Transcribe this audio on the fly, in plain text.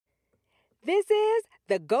This is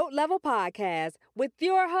the GOAT Level Podcast with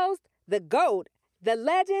your host, the GOAT, the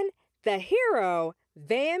legend, the hero,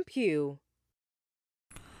 Van Pugh.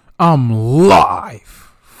 I'm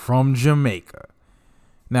live from Jamaica.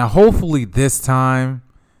 Now, hopefully this time,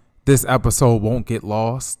 this episode won't get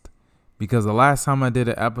lost, because the last time I did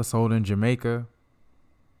an episode in Jamaica,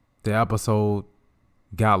 the episode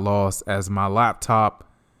got lost as my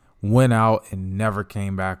laptop went out and never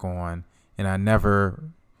came back on, and I never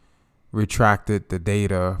retracted the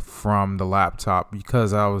data from the laptop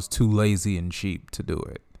because I was too lazy and cheap to do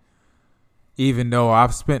it. Even though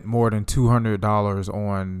I've spent more than $200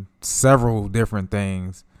 on several different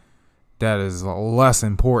things that is less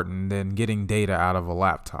important than getting data out of a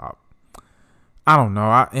laptop. I don't know.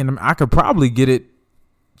 I could probably get it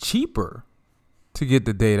cheaper to get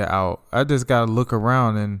the data out. I just got to look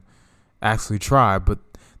around and actually try, but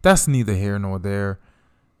that's neither here nor there.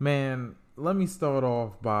 Man, let me start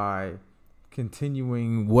off by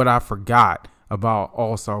continuing what I forgot about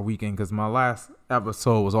All-Star Weekend, because my last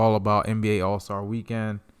episode was all about NBA All-Star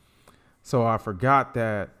Weekend. So I forgot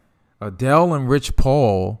that Adele and Rich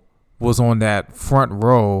Paul was on that front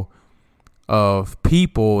row of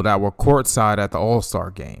people that were courtside at the All-Star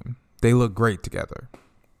game. They looked great together.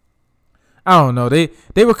 I don't know. They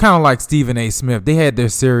were kind of like Stephen A. Smith. They had their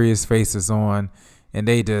serious faces on, and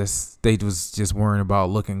they was just worrying about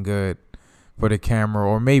looking good for the camera,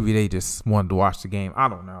 or maybe they just wanted to watch the game. I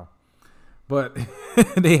don't know. But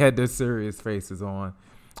they had their serious faces on.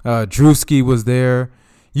 Drewski was there.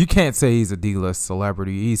 You can't say he's a D-list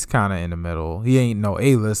celebrity. He's kind of in the middle. He ain't no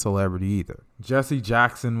A-list celebrity either. Jesse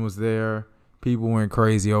Jackson was there. People went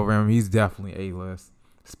crazy over him. He's definitely A-list.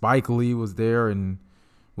 Spike Lee was there and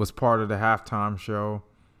was part of the halftime show.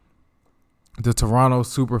 The Toronto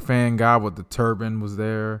Superfan guy with the turban was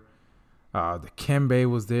there. The Kembe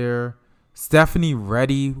was there. Stephanie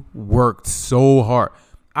Reddy worked so hard.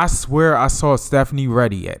 I swear I saw Stephanie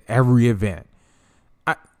Reddy at every event.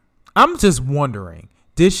 I'm just wondering,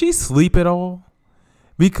 did she sleep at all?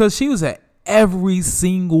 Because she was at every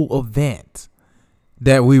single event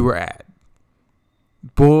that we were at.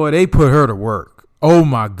 Boy, they put her to work. Oh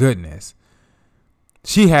my goodness.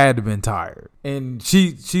 She had to have been tired. And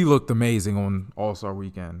she looked amazing on All-Star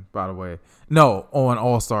Weekend, by the way. No, on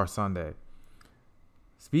All-Star Sunday.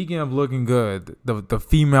 Speaking of looking good, the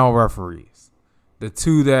female referees, the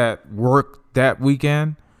two that worked that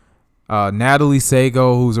weekend, Natalie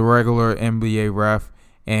Sago, who's a regular NBA ref,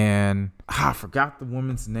 and I forgot the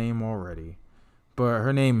woman's name already, but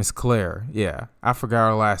her name is Claire. Yeah, I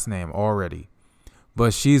forgot her last name already,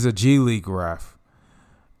 but she's a G League ref.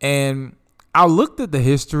 And I looked at the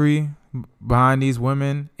history behind these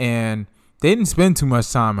women, and they didn't spend too much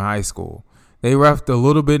time in high school. They refed a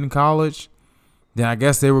little bit in college. Then I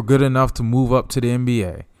guess they were good enough to move up to the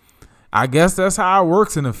NBA. I guess that's how it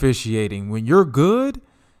works in officiating. When you're good,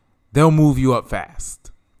 they'll move you up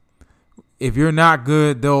fast. If you're not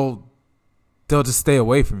good, they'll just stay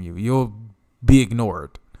away from you. You'll be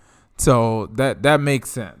ignored. So that makes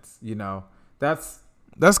sense. You know, that's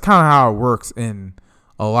kind of how it works in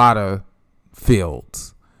a lot of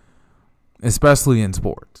fields, especially in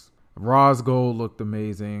sports. Roz Gold looked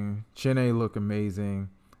amazing. Chiney looked amazing.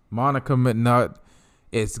 Monica McNutt,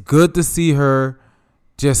 it's good to see her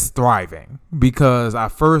just thriving, because I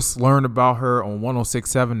first learned about her on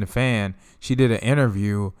 106.7 The Fan. She did an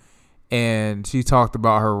interview and she talked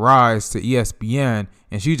about her rise to ESPN,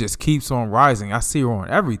 and she just keeps on rising. I see her on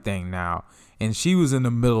everything now, and she was in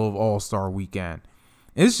the middle of All-Star Weekend.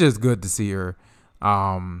 It's just good to see her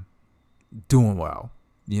doing well.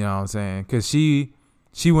 You know what I'm saying? Because she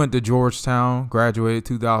went to Georgetown, graduated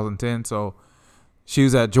 2010, so she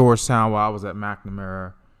was at Georgetown while I was at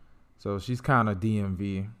McNamara. So she's kind of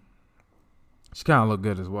DMV. She kind of looked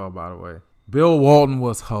good as well, by the way. Bill Walton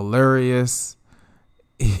was hilarious.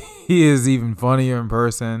 He is even funnier in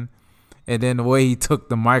person. And then the way he took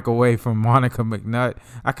the mic away from Monica McNutt,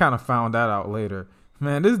 I kind of found that out later.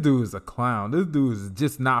 Man, this dude is a clown. This dude is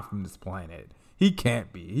just not from this planet. He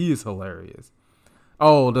can't be. He is hilarious.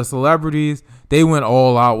 Oh, the celebrities, they went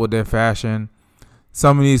all out with their fashion.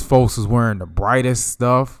 Some of these folks was wearing the brightest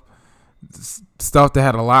stuff that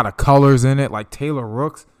had a lot of colors in it, like Taylor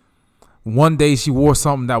Rooks. One day she wore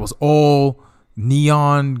something that was all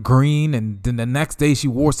neon green, and then the next day she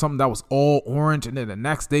wore something that was all orange, and then the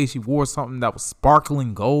next day she wore something that was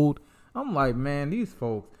sparkling gold. I'm like, man, these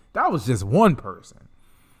folks, that was just one person.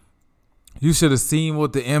 You should have seen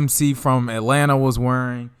what the MC from Atlanta was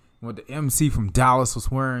wearing, what the MC from Dallas was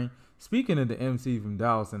wearing. Speaking of the MC from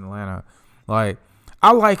Dallas and Atlanta, like,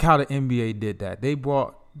 I like how the NBA did that. They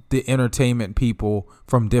brought the entertainment people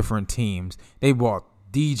from different teams. They brought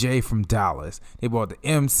DJ from Dallas. They bought the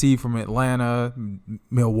MC from Atlanta,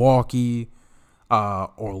 Milwaukee,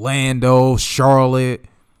 Orlando, Charlotte.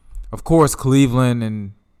 Of course, Cleveland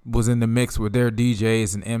and was in the mix with their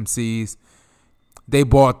DJs and MCs. They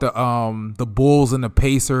bought the Bulls and the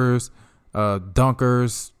Pacers,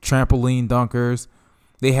 dunkers, trampoline dunkers.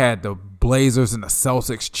 They had the Blazers and the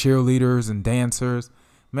Celtics cheerleaders and dancers.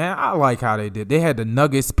 Man, I like how they did. They had the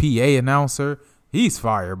Nuggets PA announcer. He's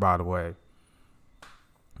fire, by the way.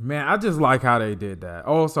 Man, I just like how they did that.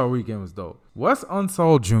 All-Star Weekend was dope. Wes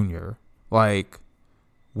Unseld Jr., like,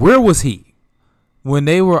 where was he when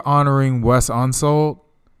they were honoring Wes Unseld?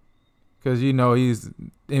 Because, you know, he's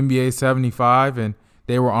NBA 75, and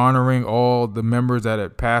they were honoring all the members that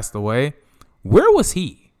had passed away. Where was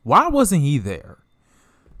he? Why wasn't he there?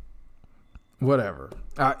 Whatever.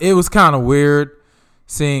 It was kind of weird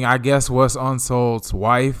seeing, I guess, Wes Unseld's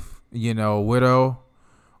wife, you know, widow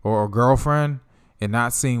or girlfriend, and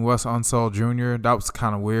not seeing Wes Unseld Jr. That was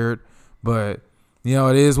kind of weird. But, you know,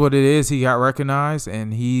 it is what it is. He got recognized,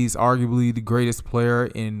 and he's arguably the greatest player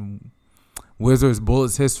in Wizards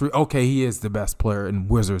Bullets history. Okay, he is the best player in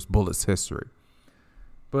Wizards Bullets history.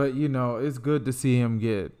 But, you know, it's good to see him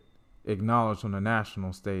get acknowledged on the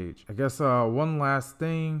national stage. I guess one last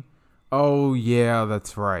thing. Oh, yeah,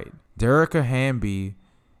 that's right. Derica Hamby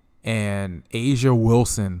and Asia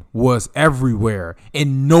Wilson was everywhere,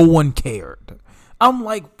 and no one cared. I'm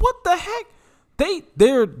like, what the heck?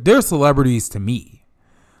 They're celebrities to me.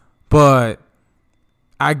 But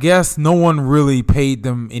I guess no one really paid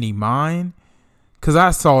them any mind, because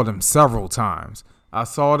I saw them several times. I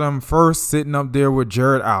saw them first sitting up there with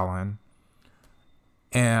Jared Allen,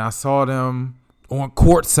 and I saw them on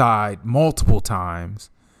courtside multiple times.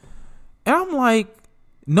 And I'm like,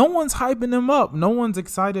 no one's hyping them up. No one's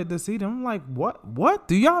excited to see them. I'm like, what?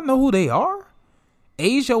 Do y'all know who they are?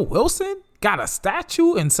 Asia Wilson got a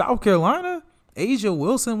statue in South Carolina? Asia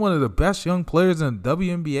Wilson, one of the best young players in the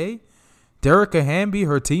WNBA. Derica Hamby,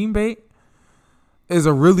 her teammate, is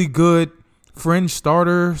a really good fringe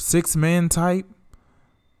starter, 6-man type.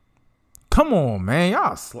 Come on, man.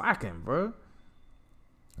 Y'all slacking, bro.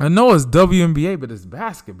 I know it's WNBA, but it's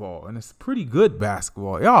basketball, and it's pretty good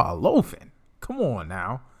basketball. Y'all loafing. Come on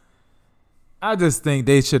now. I just think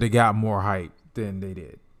they should have got more hype than they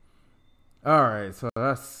did. All right, so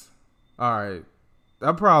that's all right.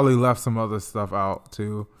 I probably left some other stuff out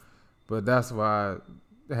too, but that's why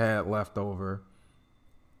I had left over.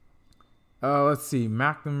 Let's see,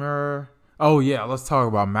 McNamara. Oh yeah, let's talk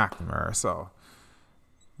about McNamara. So,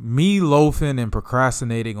 me loafing and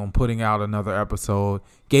procrastinating on putting out another episode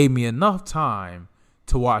gave me enough time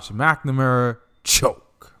to watch McNamara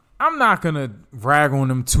choke. I'm not going to rag on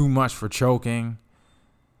him too much for choking,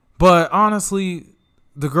 but honestly,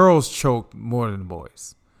 the girls choked more than the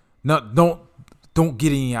boys. No, don't get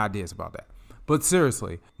any ideas about that. But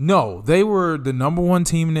seriously, no, they were the number one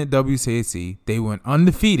team in the WCAC. They went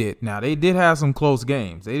undefeated. Now, they did have some close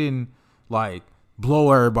games. They didn't,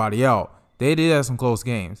 blow everybody out. They did have some close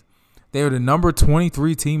games. They were the number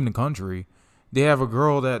 23 team in the country. They have a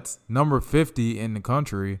girl that's number 50 in the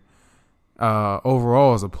country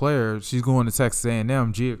overall as a player. She's going to Texas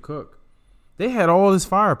A&M, Gia Cook. They had all this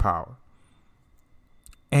firepower.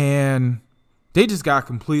 And they just got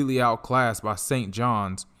completely outclassed by St.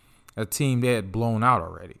 John's, a team they had blown out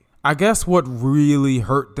already. I guess what really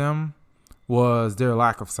hurt them was their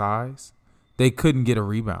lack of size. They couldn't get a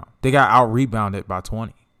rebound. They got out-rebounded by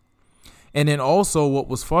 20. And then also what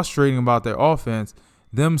was frustrating about their offense,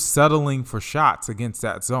 them settling for shots against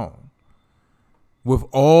that zone. With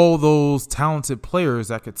all those talented players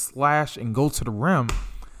that could slash and go to the rim,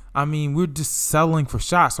 I mean, we're just settling for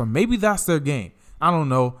shots. Or maybe that's their game. I don't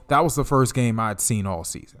know. That was the first game I'd seen all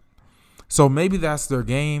season. So maybe that's their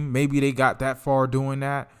game. Maybe they got that far doing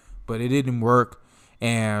that, but it didn't work.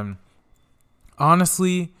 And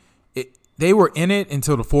honestly, they were in it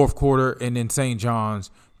until the fourth quarter, and then St. John's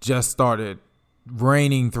just started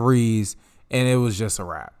raining threes, and it was just a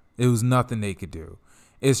wrap. It was nothing they could do.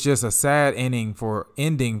 It's just a sad ending for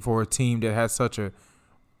a team that had such a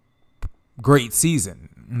great season.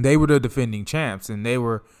 They were the defending champs, and they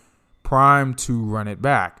were primed to run it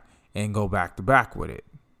back and go back to back with it.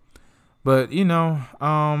 But,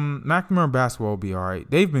 McNamara basketball will be all right.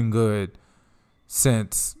 They've been good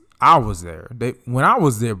since I was there. When I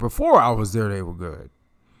was there, before I was there, they were good.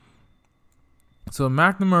 So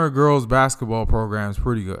McNamara girls basketball program is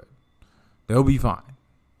pretty good. They'll be fine.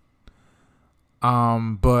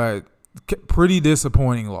 But pretty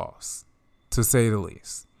disappointing loss, to say the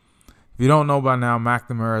least. If you don't know by now,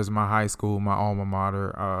 McNamara is my high school, my alma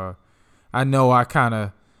mater. I know I kind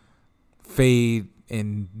of fade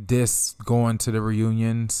in this going to the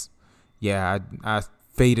reunions, yeah, I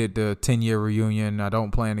faded the 10-year reunion. I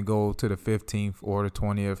don't plan to go to the 15th or the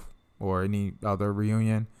 20th or any other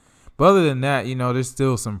reunion. But other than that, there's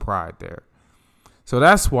still some pride there. So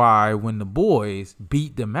that's why when the boys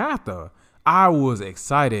beat DeMatha, I was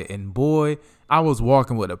excited. And boy, I was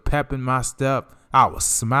walking with a pep in my step. I was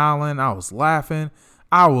smiling. I was laughing.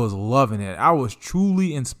 I was loving it. I was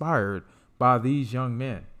truly inspired by these young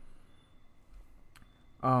men.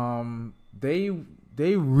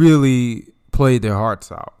 They really played their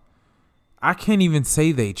hearts out. I can't even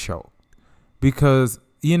say they choked because,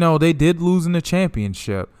 they did lose in the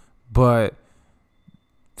championship, but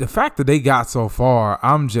the fact that they got so far,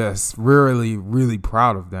 I'm just really, really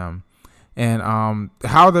proud of them. And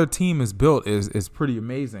how their team is built is pretty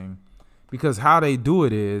amazing because how they do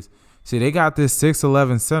it is, see, they got this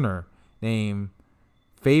 6'11" center named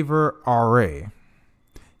Favor Ra.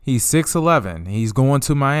 He's 6'11". He's going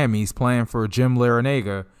to Miami. He's playing for Jim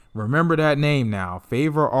Larinaga. Remember that name now,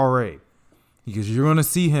 Favor Ra, because you're going to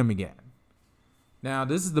see him again. Now,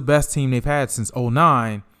 this is the best team they've had since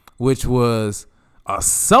 2009, which was a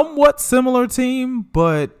somewhat similar team,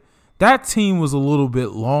 but that team was a little bit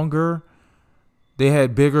longer. They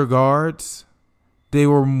had bigger guards. They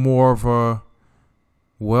were more of a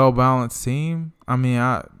well-balanced team. I mean,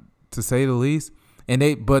 to say the least.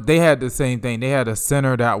 But they had the same thing. They had a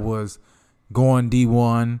center that was going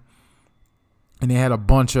D1, and they had a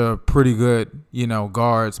bunch of pretty good,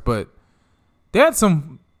 guards. But they had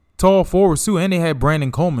some tall forwards too, and they had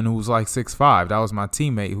Brandon Coleman, who was like 6'5". That was my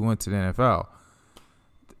teammate who went to the NFL.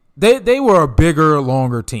 They were a bigger,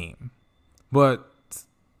 longer team, but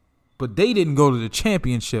they didn't go to the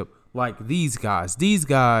championship like these guys. These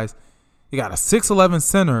guys, they got a 6'11"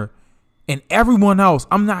 center, and everyone else,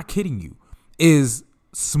 I'm not kidding you, is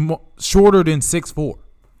shorter than 6'4".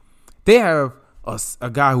 They have a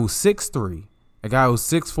guy who's 6'3", a guy who's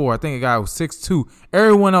 6'4", I think a guy who's 6'2".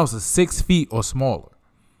 Everyone else is 6 feet or smaller.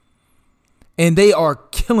 And they are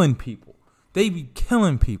killing people. They be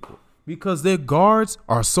killing people because their guards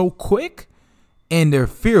are so quick and they're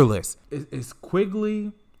fearless. It's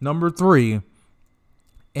Quigley, number 3,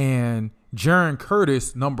 and Jaron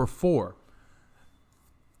Curtis, number 4.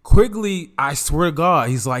 Quigley, I swear to God,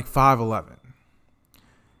 he's like 5'11".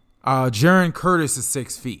 Jaron Curtis is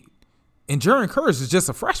 6 feet. And Jaron Curtis is just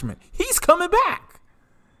a freshman. He's coming back.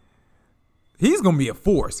 He's going to be a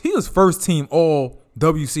force. He was first team all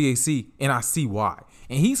WCAC, and I see why.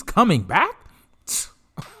 And he's coming back?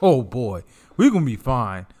 Oh, boy. We're going to be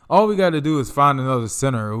fine. All we got to do is find another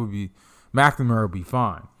center. McNamara will be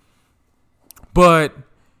fine. But,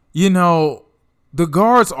 the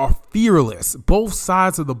guards are fearless. Both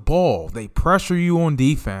sides of the ball. They pressure you on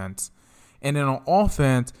defense. And then on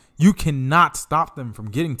offense, you cannot stop them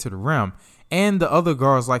from getting to the rim. And the other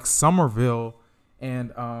guards like Somerville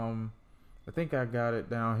and I think I got it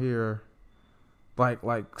down here.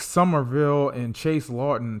 Like Somerville and Chase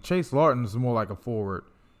Lawton. Chase Lawton is more like a forward.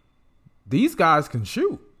 These guys can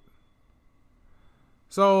shoot.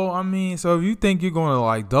 So, if you think you're going to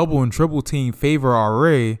like double and triple team Favor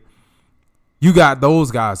Ra, you got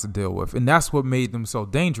those guys to deal with. And that's what made them so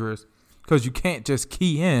dangerous because you can't just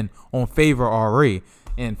key in on Favor Ra.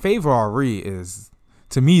 And Favor Ra is,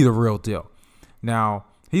 to me, the real deal. Now,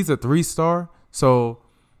 he's a 3-star. So,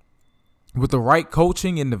 with the right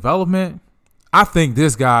coaching and development, I think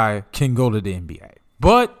this guy can go to the NBA.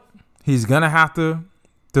 But he's going to have to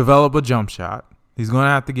develop a jump shot. He's going to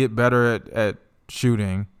have to get better at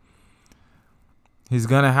shooting. He's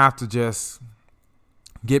going to have to just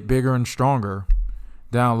get bigger and stronger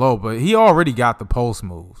down low. But he already got the post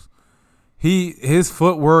moves. His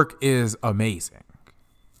footwork is amazing.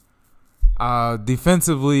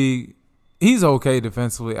 Defensively, he's okay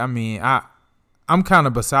defensively. I'm kind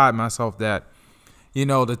of beside myself that,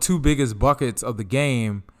 the 2 biggest buckets of the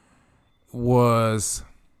game was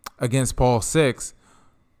against Paul 6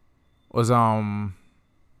 was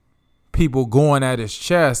people going at his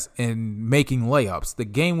chest and making layups. The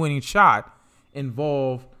game-winning shot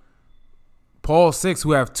involved Paul 6,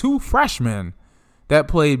 who have 2 freshmen that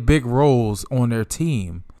played big roles on their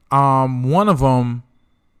team. One of them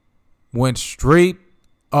went straight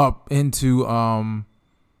up into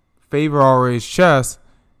Favor Ra's chest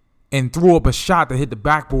and threw up a shot that hit the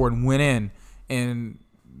backboard and went in and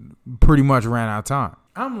pretty much ran out of time.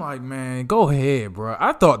 I'm like, man, go ahead, bro.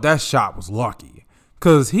 I thought that shot was lucky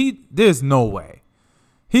because there's no way.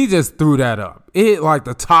 He just threw that up. It hit like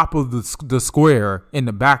the top of the square in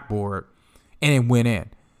the backboard and it went in.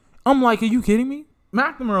 I'm like, are you kidding me?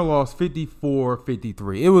 McNamara lost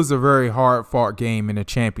 54-53. It was a very hard-fought game in a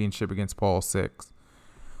championship against Paul 6.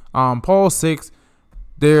 Paul 6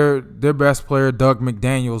 Their best player, Doug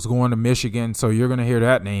McDaniels, going to Michigan, so you're going to hear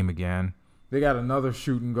that name again. They got another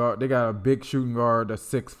shooting guard. They got a big shooting guard that's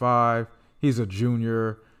 6'5". He's a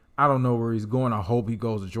junior. I don't know where he's going. I hope he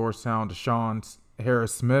goes to Georgetown. Deshaun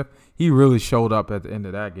Harris-Smith. He really showed up at the end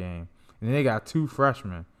of that game. And they got 2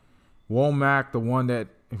 freshmen. Womack, the one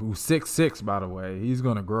who's 6'6", by the way. He's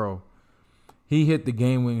going to grow. He hit the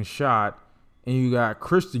game-winning shot. And you got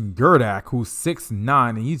Christian Gerdak, who's 6'9",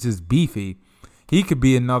 and he's just beefy. He could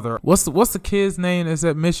be another. What's the kid's name that's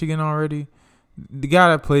at Michigan already? The guy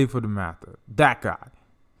that played for the Mather. That guy.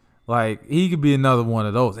 Like, he could be another one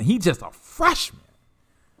of those. And he's just a freshman.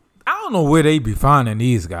 I don't know where they be finding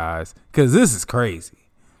these guys, because this is crazy.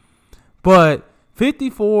 But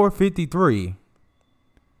 54-53.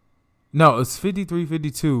 No, it's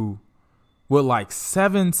 53-52 with like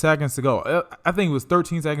 7 seconds to go. I think it was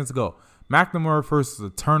 13 seconds to go. McNamara forces a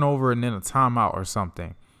turnover and then a timeout or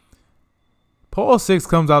something. Paul Six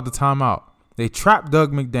comes out the timeout. They trap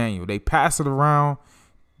Doug McDaniel. They pass it around.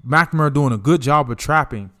 McNamara doing a good job of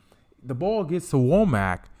trapping. The ball gets to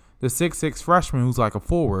Womack, the 6'6" freshman who's like a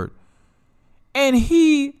forward. And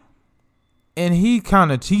he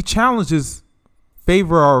challenges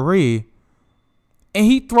Favor Ari, and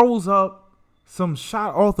he throws up some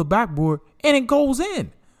shot off the backboard and it goes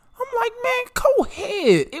in. I'm like, man, go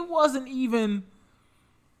ahead. It wasn't even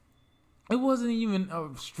a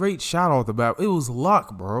straight shot off the bat. It was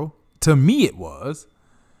luck, bro. To me, it was.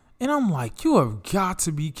 And I'm like, you have got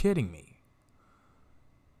to be kidding me.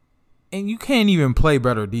 And you can't even play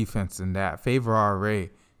better defense than that. Favor RA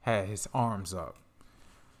had his arms up.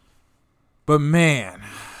 But man,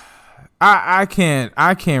 I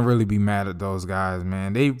can't really be mad at those guys,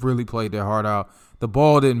 man. They really played their heart out. The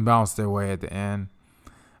ball didn't bounce their way at the end.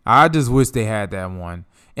 I just wish they had that one.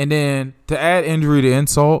 And then to add injury to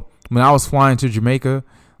insult, when I was flying to Jamaica,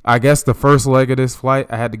 I guess the first leg of this flight,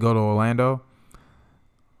 I had to go to Orlando.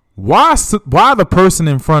 Why the person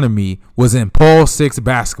in front of me was in Paul Six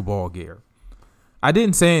basketball gear? I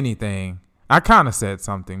didn't say anything. I kind of said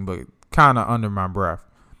something, but kind of under my breath.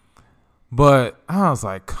 But I was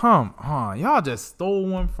like, come on. Y'all just stole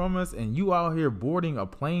one from us, and you out here boarding a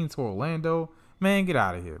plane to Orlando? Man, get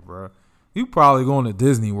out of here, bro. You probably going to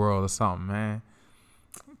Disney World or something, man.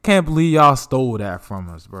 Can't believe y'all stole that from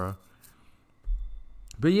us, bro.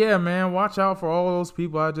 But yeah, man, watch out for all those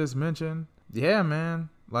people I just mentioned. Yeah, man.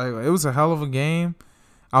 Like, it was a hell of a game.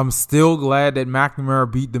 I'm still glad that McNamara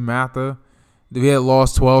beat the Mather. We had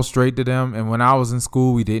lost 12 straight to them, and when I was in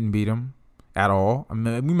school, we didn't beat them at all. I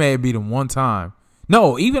mean, we may have beat them one time.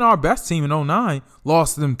 No, even our best team in 09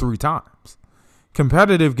 lost to them 3 times.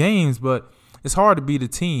 Competitive games, but it's hard to beat a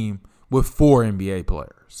team with 4 NBA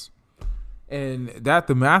players. And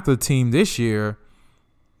the Mather team this year,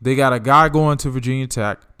 they got a guy going to Virginia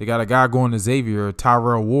Tech. They got a guy going to Xavier,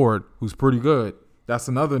 Tyrell Ward, who's pretty good. That's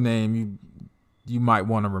another name you might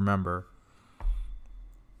want to remember.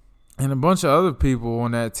 And a bunch of other people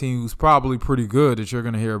on that team who's probably pretty good that you're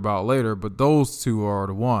going to hear about later, but those 2 are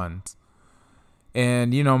the ones.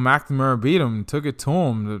 And, you know, McNamara beat them, took it to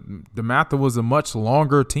him. The Mather was a much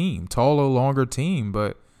longer team, longer team,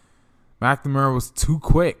 but McNamara was too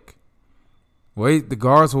quick. The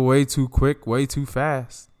guards were way too quick, way too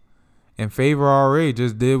fast. And Favor RA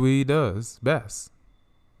just did what he does best.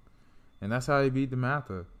 And that's how he beat the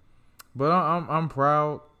Mather. But I'm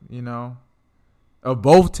proud, you know, of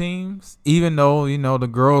both teams, even though, you know, the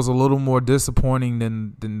girls are a little more disappointing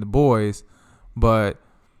than the boys. But,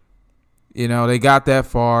 you know, they got that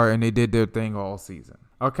far and they did their thing all season.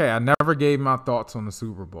 Okay, I never gave my thoughts on the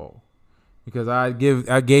Super Bowl because I gave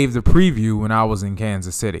the preview when I was in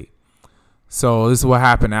Kansas City. So this is what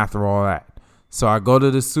happened after all that. So I go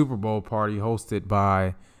to the Super Bowl party hosted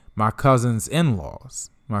by my cousin's in-laws,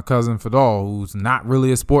 my cousin Fadal, who's not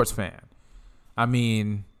really a sports fan. I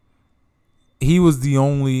mean, I was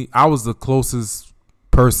the closest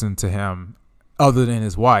person to him other than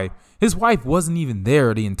his wife. His wife wasn't even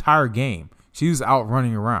there the entire game. She was out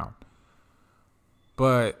running around.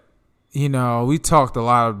 But, you know, we talked a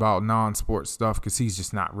lot about non-sports stuff because he's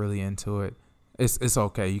just not really into it. It's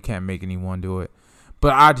okay. You can't make anyone do it.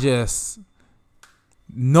 But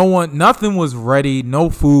nothing was ready. No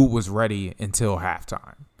food was ready until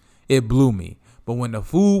halftime. It blew me. But when the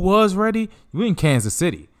food was ready, we in Kansas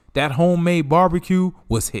City. That homemade barbecue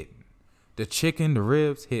was hitting. The chicken, the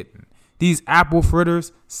ribs, hitting. These apple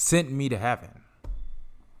fritters sent me to heaven.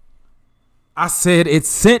 I said it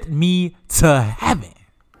sent me to heaven.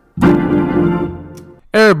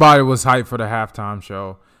 Everybody was hyped for the halftime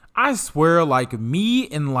show. I swear, like, me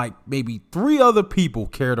and like maybe 3 other people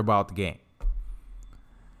cared about the game.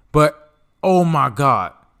 But, oh my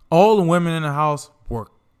God, all the women in the house were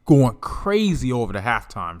going crazy over the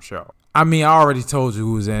halftime show. I mean, I already told you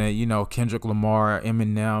who was in it. You know, Kendrick Lamar,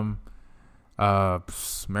 Eminem,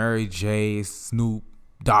 Mary J, Snoop,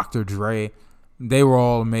 Dr. Dre. They were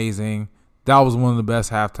all amazing. That was one of the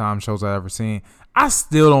best halftime shows I've ever seen. I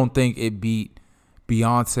still don't think it beat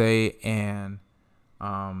Beyonce and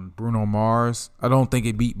Bruno Mars. I don't think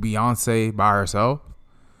it beat Beyonce by herself.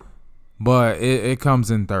 But it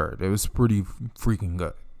comes in third. It was pretty freaking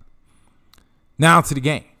good. Now to the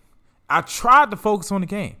game. I tried to focus on the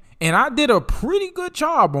game. And I did a pretty good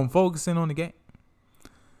job on focusing on the game.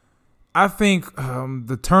 I think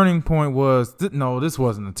the turning point was... No, this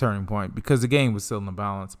wasn't the turning point because the game was still in the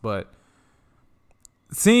balance. But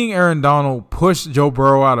seeing Aaron Donald push Joe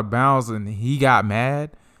Burrow out of bounds and he got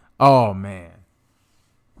mad. Oh, man.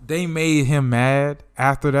 They made him mad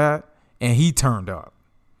after that. And he turned up.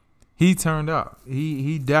 He turned up.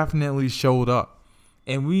 He definitely showed up.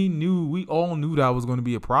 And we all knew that was going to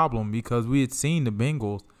be a problem because we had seen the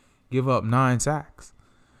Bengals give up 9 sacks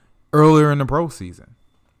earlier in the postseason.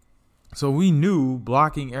 So we knew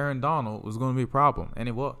blocking Aaron Donald was going to be a problem, and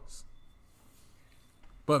it was.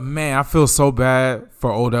 But, man, I feel so bad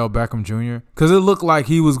for Odell Beckham Jr. because it looked like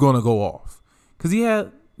he was going to go off. Because he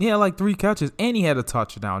had like 3 catches, and he had a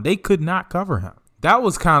touchdown. They could not cover him. That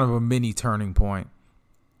was kind of a mini turning point.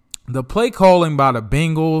 The play calling by the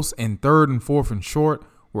Bengals in 3rd and 4th and short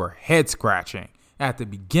were head-scratching. At the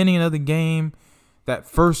beginning of the game, that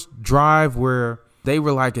first drive where they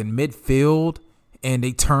were like in midfield and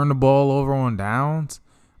they turned the ball over on downs,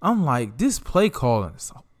 I'm like, this play calling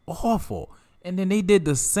is awful. And then they did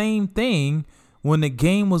the same thing when the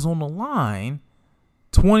game was on the line,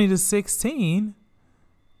 20-16.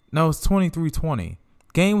 No, it's 23-20.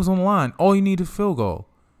 Game was on the line. All you need is a field goal.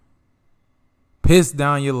 Piss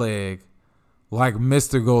down your leg, like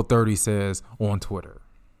Mr. Go 30 says on Twitter.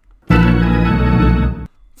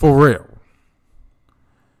 For real.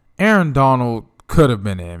 Aaron Donald could have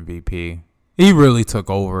been an MVP. He really took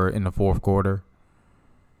over in the 4th quarter.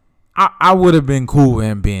 I would have been cool with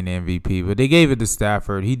him being MVP, but they gave it to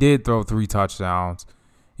Stafford. He did throw 3 touchdowns,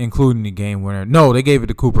 including the game winner. No, they gave it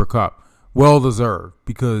to Cooper Kupp. Well deserved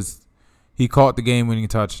because he caught the game-winning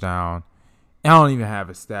touchdown. I don't even have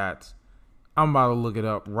his stats. I'm about to look it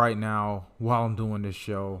up right now while I'm doing this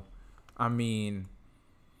show. I mean,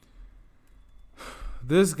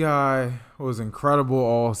 this guy was incredible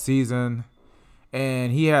all season,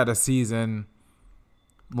 and he had a season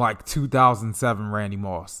like 2007 Randy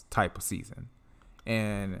Moss type of season.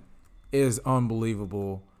 And it is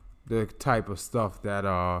unbelievable the type of stuff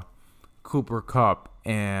that Cooper Kupp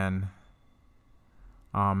and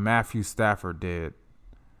Matthew Stafford did.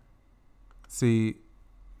 See,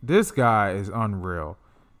 this guy is unreal.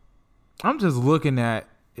 I'm just looking at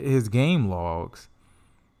his game logs,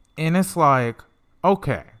 and it's like,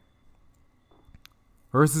 okay.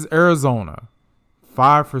 Versus Arizona,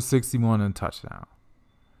 5 for 61 and a touchdown.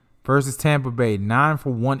 Versus Tampa Bay, 9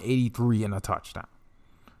 for 183 and a touchdown.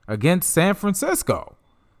 Against San Francisco,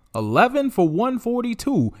 11 for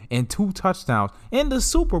 142 and 2 touchdowns. In the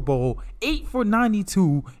Super Bowl, 8 for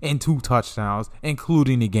 92 and 2 touchdowns,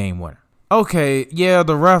 including the game winner. Okay, yeah,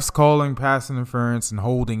 the refs calling pass interference and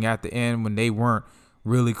holding at the end when they weren't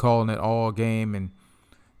really calling it all game, and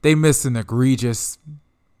they missed an egregious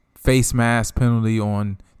face mask penalty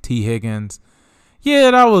on T. Higgins.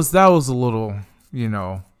 Yeah, that was a little,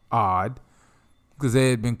 odd because they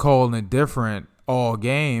had been calling it different all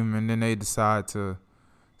game, and then they decided to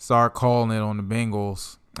start calling it on the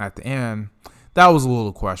Bengals at the end. That was a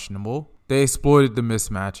little questionable. They exploited the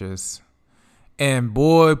mismatches. And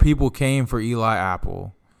boy, people came for Eli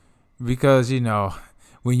Apple because,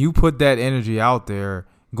 when you put that energy out there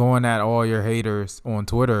going at all your haters on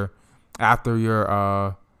Twitter after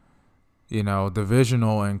your,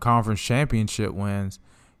 divisional and conference championship wins,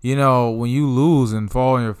 when you lose and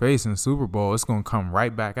fall on your face in the Super Bowl, it's going to come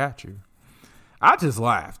right back at you. I just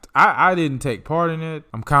laughed. I didn't take part in it.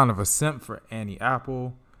 I'm kind of a simp for Annie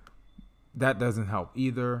Apple. That doesn't help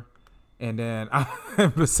either. And then,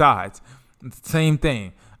 besides, same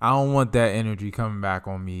thing. I don't want that energy coming back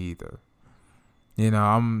on me either.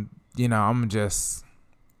 I'm just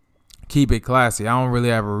keep it classy. I don't really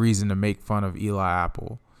have a reason to make fun of Eli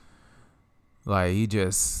Apple. Like,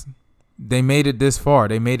 they made it this far.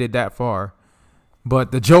 They made it that far.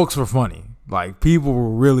 But the jokes were funny. Like, people were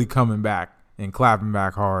really coming back and clapping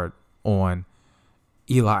back hard on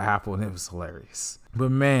Eli Apple, and it was hilarious. But,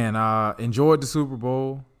 man, enjoyed the Super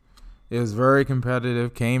Bowl. It was very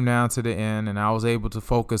competitive, came down to the end, and I was able to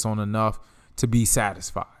focus on enough to be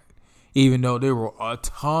satisfied, even though there were a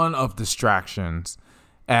ton of distractions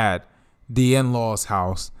at the in-laws'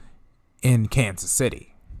 house in Kansas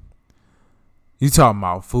City. You talking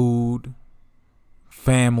about food,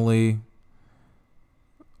 family,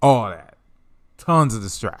 all that. Tons of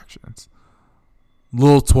distractions.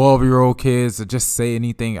 Little 12-year-old kids that just say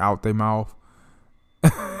anything out their mouth.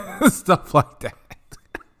 Stuff like that.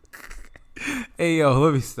 Hey, yo,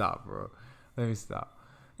 let me stop, bro. Let me stop.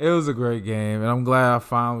 It was a great game, and I'm glad I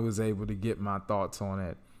finally was able to get my thoughts on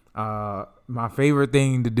it. My favorite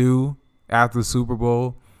thing to do after the Super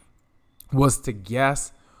Bowl was to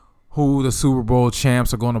guess who the Super Bowl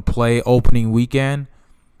champs are going to play opening weekend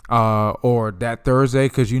or that Thursday,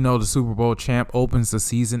 because you know the Super Bowl champ opens the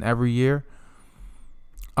season every year.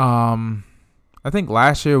 I think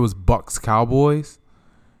last year was Bucks Cowboys,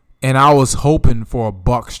 and I was hoping for a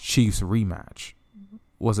Bucks Chiefs rematch.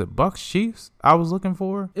 Was it Bucks Chiefs I was looking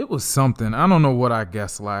for? It was something. I don't know what I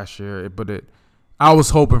guessed last year, but I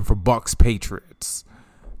was hoping for Bucks Patriots.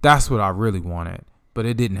 That's what I really wanted, but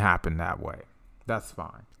it didn't happen that way. That's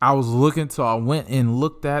fine. I went and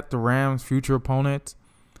looked at the Rams' future opponents.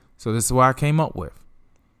 So this is what I came up with.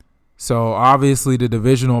 So obviously the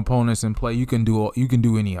divisional opponents in play, you can do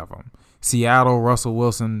any of them. Seattle, Russell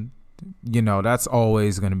Wilson, that's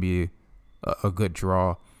always going to be a good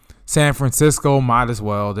draw. San Francisco might as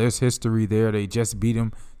well. There's history there. They just beat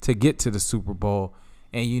them to get to the Super Bowl.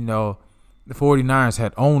 And, the 49ers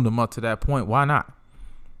had owned them up to that point. Why not?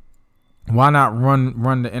 Why not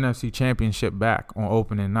run the NFC Championship back on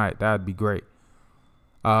opening night? That'd be great.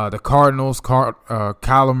 The Cardinals,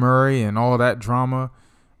 Kyler Murray and all that drama,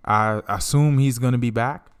 I assume he's going to be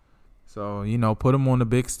back. So, put him on the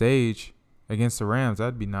big stage against the Rams.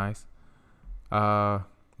 That'd be nice. The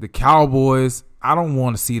Cowboys, I don't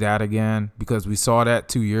want to see that again because we saw that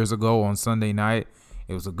 2 years ago on Sunday night.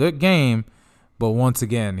 It was a good game, but once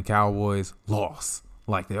again, the Cowboys lost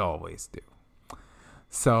like they always do.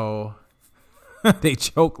 So they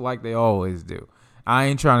choke like they always do. I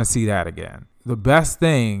ain't trying to see that again. The best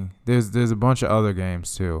thing, there's a bunch of other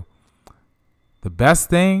games too. The best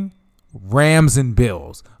thing, Rams and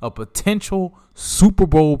Bills, a potential Super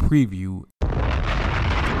Bowl preview.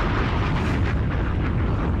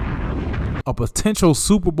 A potential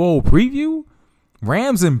Super Bowl preview?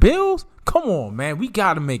 Rams and Bills? Come on, man. We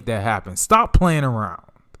got to make that happen. Stop playing around.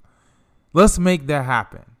 Let's make that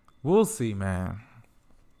happen. We'll see, man.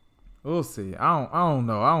 We'll see. I don't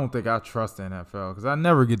know. I don't think I trust the NFL because I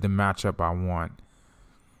never get the matchup I want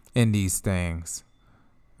in these things.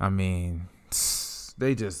 I mean,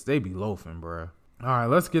 they be loafing, bro. All right,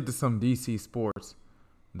 let's get to some DC sports.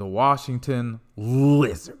 The Washington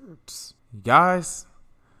Lizards. Guys,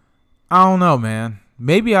 I don't know, man.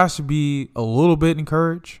 Maybe I should be a little bit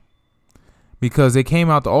encouraged because they came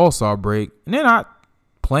out the All-Star break and they're not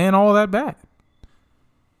playing all that bad.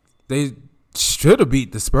 They should have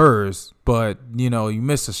beat the Spurs, but, you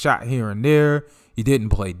missed a shot here and there. You didn't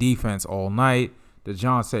play defense all night.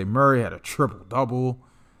 DeJounte Murray had a triple-double.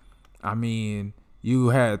 I mean, you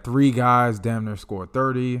had three guys damn near score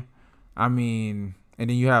 30. I mean, and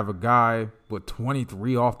then you have a guy with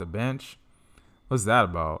 23 off the bench. What's that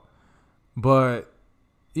about? But,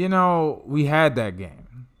 we had that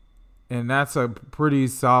game. And that's a pretty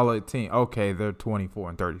solid team. Okay, they're 24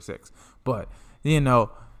 and 36. But,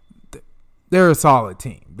 they're a solid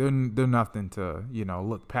team. They're nothing to,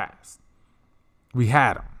 look past. We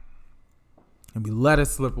had them. And we let it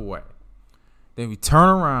slip away. Then we turn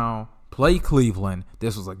around, play Cleveland.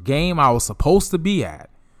 This was a game I was supposed to be at.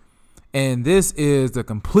 And this is the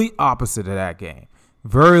complete opposite of that game.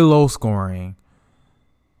 Very low scoring.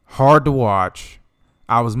 Hard to watch.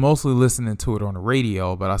 I was mostly listening to it on the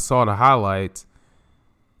radio, but I saw the highlights.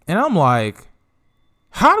 And I'm like,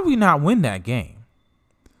 how did we not win that game?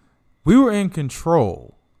 We were in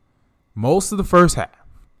control most of the first half.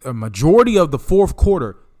 A majority of the fourth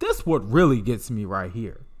quarter. This is what really gets me right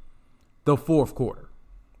here. The fourth quarter.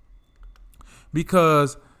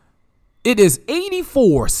 Because it is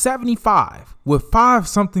 84-75 with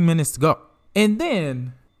 5-something minutes to go. And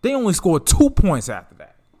then they only scored 2 points after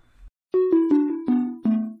that.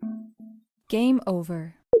 Game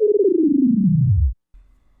over.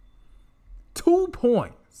 2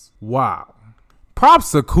 points. Wow.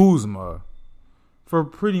 Props to Kuzma for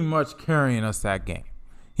pretty much carrying us that game.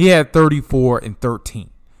 He had 34 and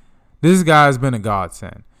 13. This guy's been a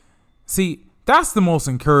godsend. See, that's the most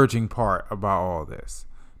encouraging part about all this.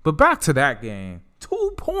 But back to that game.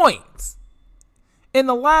 2 points in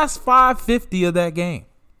the last 550 of that game.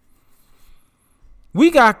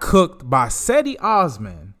 We got cooked by Cedi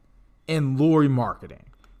Osman and Lauri Markkanen.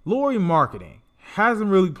 Lauri Markkanen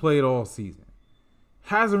hasn't really played all season.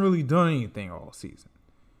 Hasn't really done anything all season.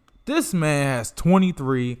 This man has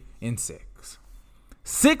 23 and 6.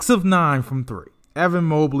 6 of 9 from 3. Evan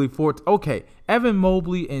Mobley, Evan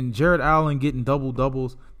Mobley and Jared Allen getting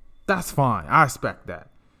double-doubles, that's fine. I expect that.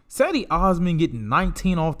 Cedi Osman getting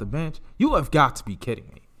 19 off the bench, you have got to be kidding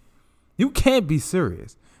me. You can't be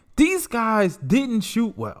serious. These guys didn't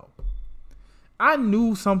shoot well. I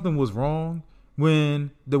knew something was wrong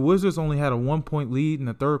when the Wizards only had a 1-point lead in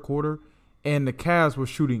the third quarter and the Cavs were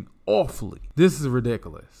shooting awfully. This is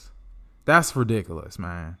ridiculous. That's ridiculous,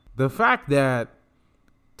 man. The fact that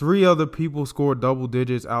 3 other people scored double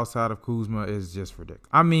digits outside of Kuzma is just ridiculous.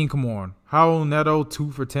 I mean, come on. Raul Neto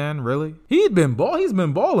 2 for 10, really? He's been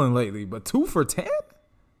balling lately, but 2 for 10?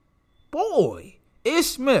 Boy. Ish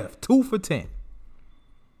Smith 2 for 10.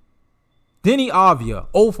 Denny Avia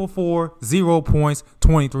 0 for 4, 0 points,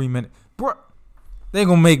 23 minutes. Bruh, they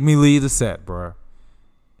gonna make me leave the set, bruh.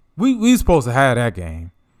 We supposed to have that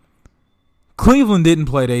game. Cleveland didn't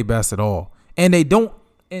play their best at all. And they don't,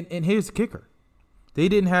 and here's the kicker. They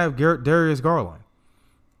didn't have Darius Garland.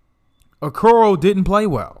 Okoro didn't play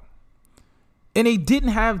well. And they didn't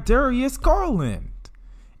have Darius Garland.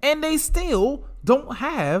 And they still don't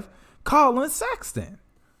have Colin Sexton.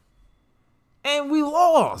 And we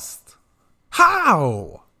lost.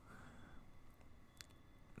 How?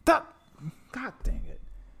 God dang it.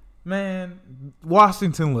 Man,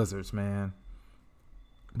 Washington Wizards, man.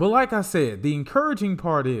 But like I said, the encouraging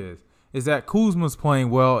part is that Kuzma's playing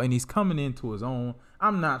well and he's coming into his own.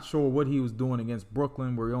 I'm not sure what he was doing against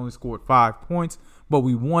Brooklyn where he only scored 5 points, but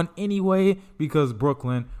we won anyway because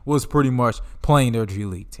Brooklyn was pretty much playing their G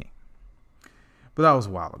League team. But that was a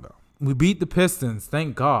while ago. We beat the Pistons,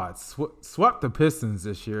 thank God. Swept the Pistons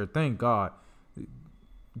this year, thank God.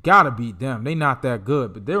 Gotta beat them. They not that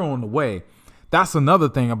good, but they're on the way. That's another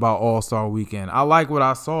thing about All-Star Weekend. I like what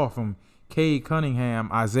I saw from Cade Cunningham,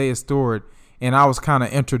 Isaiah Stewart, and I was kind of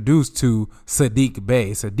introduced to Saddiq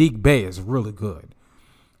Bey. Saddiq Bey is really good.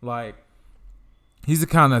 Like, he's a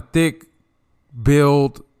kind of thick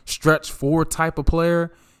build, stretch forward type of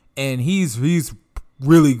player, and he's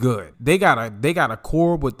really good. They got a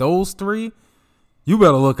core with those 3. You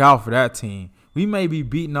better look out for that team. We may be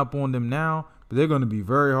beating up on them now, but they're going to be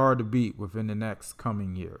very hard to beat within the next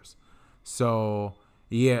coming years. So,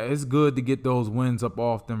 yeah, it's good to get those wins up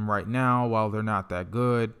off them right now while they're not that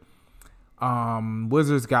good.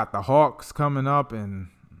 Wizards got the Hawks coming up, and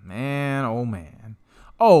man, oh man.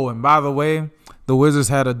 Oh, and by the way, the Wizards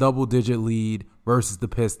had a double-digit lead versus the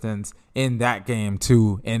Pistons in that game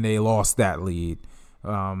too, and they lost that lead.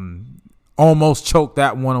 Almost choked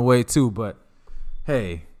that one away too, but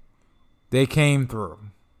hey, they came through.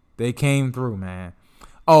 They came through, man.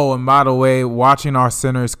 Oh, and by the way, watching our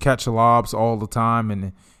centers catch lobs all the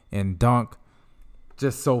time and dunk,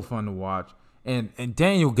 just so fun to watch. And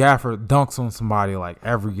Daniel Gafford dunks on somebody like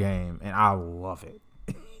every game, and I love it.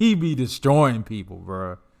 He be destroying people,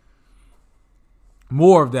 bro.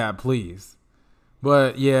 More of that, please.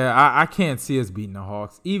 But, yeah, I can't see us beating the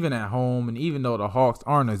Hawks, even at home. And even though the Hawks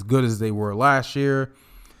aren't as good as they were last year,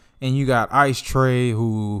 and you got Ice Trae,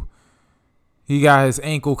 who he got his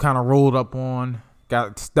ankle kind of rolled up on,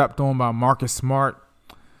 got stepped on by Marcus Smart.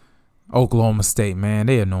 Oklahoma State, man,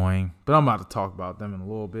 they annoying. But I'm about to talk about them in a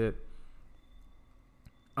little bit.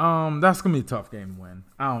 That's going to be a tough game to win.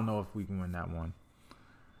 I don't know if we can win that one.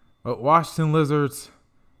 But Washington Wizards,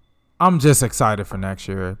 I'm just excited for next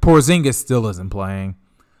year. Porzingis still isn't playing,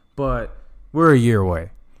 but we're a year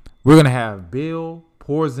away. We're going to have Bill,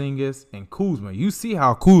 Porzingis, and Kuzma. You see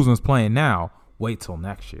how Kuzma's playing now. Wait till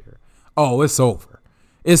next year. Oh, it's over.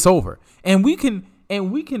 It's over. And we can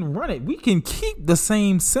run it. We can keep the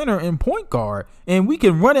same center and point guard, and we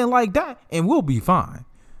can run it like that, and we'll be fine.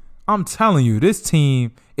 I'm telling you, this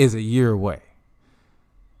team is a year away.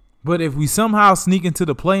 But if we somehow sneak into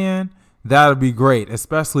the play-in, that'll be great,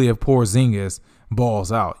 especially if Porzingis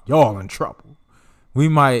balls out. Y'all in trouble. We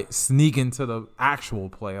might sneak into the actual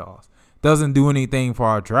playoffs. Doesn't do anything for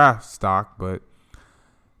our draft stock, but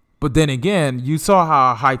then again, you saw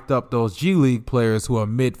how I hyped up those G League players who are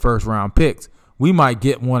mid-first round picks. We might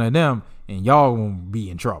get one of them, and y'all won't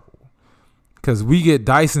be in trouble. Because we get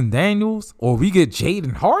Dyson Daniels or we get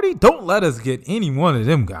Jaden Hardy. Don't let us get any one of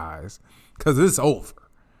them guys, because it's over.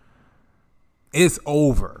 It's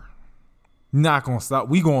over. Not going to stop.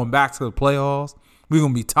 We going back to the playoffs. We're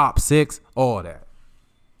going to be top 6, all that.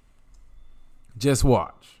 Just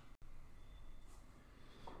watch.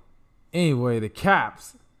 Anyway, the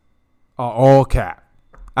Caps are all cap.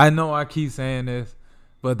 I know I keep saying this,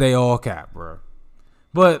 but they all cap, bro.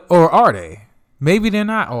 Or are they? Maybe they're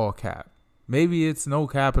not all cap. Maybe it's no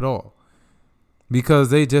cap at all. Because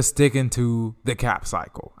they just sticking to the cap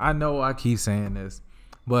cycle. I know I keep saying this,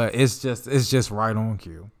 but it's just right on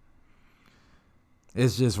cue.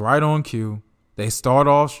 It's just right on cue. They start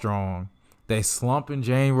off strong. They slump in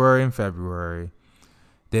January and February.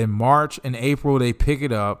 Then March and April, they pick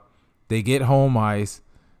it up. They get home ice,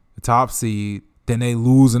 the top seed. Then they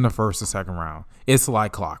lose in the first or second round. It's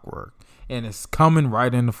like clockwork. And it's coming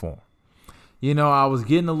right into form. You know, I was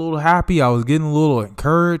getting a little happy. I was getting a little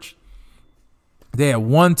encouraged. They had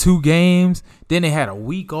won 2 games. Then they had a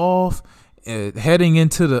week off heading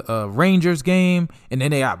into the Rangers game. And then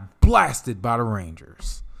they got blasted by the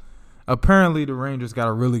Rangers. Apparently, the Rangers got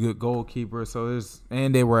a really good goalkeeper.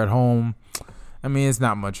 And they were at home. I mean, it's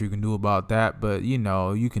not much you can do about that. But, you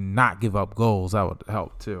know, you can not give up goals. That would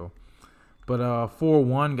help, too. But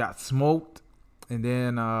 4-1 got smoked. And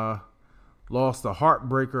then lost a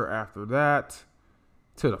heartbreaker after that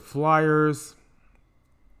to the Flyers.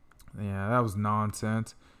 Yeah, that was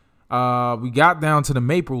nonsense. We got down to the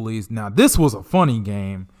Maple Leafs. Now, this was a funny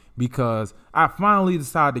game because I finally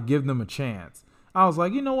decided to give them a chance. I was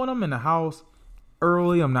like, you know what? I'm in the house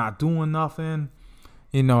early. I'm not doing nothing.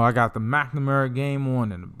 You know, I got the McNamara game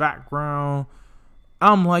on in the background.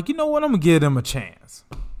 I'm like, you know what? I'm going to give them a chance.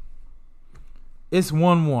 It's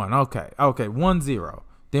 1-1. Okay, 1-0.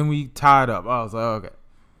 Then we tied up. I was like, okay.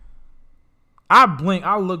 I blink.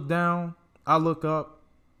 I look down. I look up.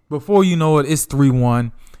 Before you know it, it's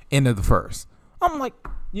 3-1. End of the first. I'm like,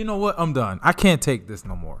 you know what? I'm done. I can't take this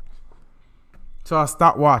no more. So I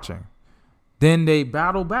stopped watching. Then they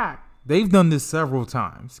battle back. They've done this several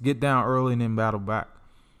times. Get down early and then battle back.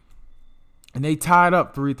 And they tied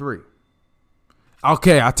up 3-3.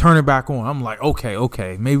 Okay, I turn it back on. I'm like,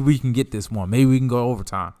 okay. Maybe we can get this one. Maybe we can go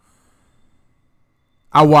overtime.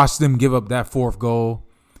 I watched them give up that 4th goal.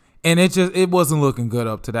 And it wasn't looking good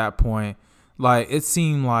up to that point. Like, it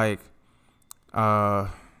seemed like the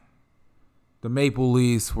Maple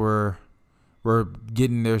Leafs were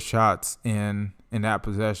getting their shots in that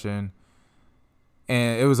possession.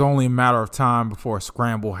 And it was only a matter of time before a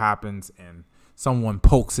scramble happens and someone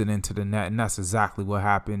pokes it into the net. And that's exactly what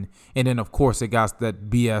happened. And then, of course, it got that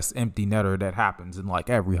BS empty netter that happens in like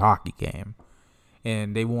every hockey game.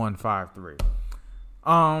 And they won 5-3.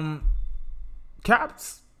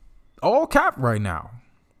 Caps, all cap right now.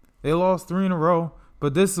 They lost 3 in a row,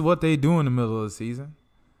 but this is what they do in the middle of the season.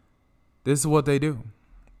 This is what they do.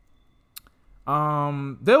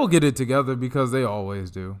 They'll get it together because they always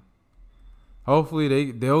do.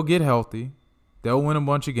 Hopefully they'll get healthy. They'll win a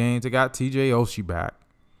bunch of games. They got TJ Oshie back.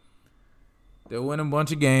 They'll win a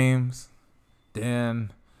bunch of games.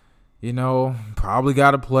 Then, you know, probably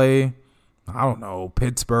got to play, I don't know,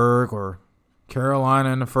 Pittsburgh or Carolina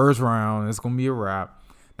in the first round. It's going to be a wrap.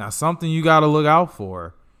 Now, something you got to look out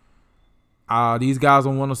for. These guys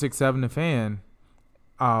on 106.7 The Fan,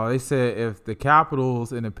 they said if the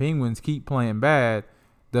Capitals and the Penguins keep playing bad,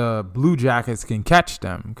 the Blue Jackets can catch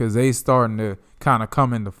them because they starting to kind of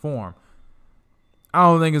come into form. I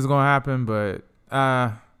don't think it's going to happen, but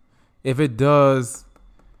if it does,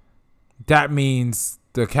 that means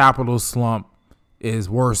the Capitals slump is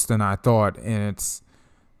worse than I thought, and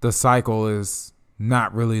the cycle is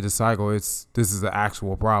not really the cycle. This is the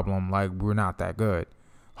actual problem. Like, we're not that good.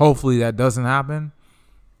 Hopefully that doesn't happen.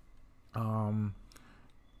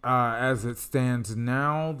 As it stands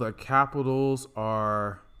now, the Capitals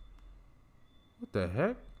are... What the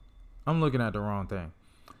heck? I'm looking at the wrong thing.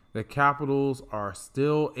 The Capitals are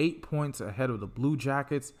still 8 points ahead of the Blue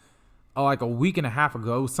Jackets. Like a week and a half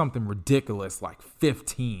ago, it was something ridiculous, like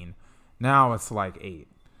 15. Now it's like 8.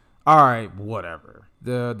 All right, whatever.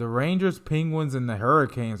 The Rangers, Penguins, and the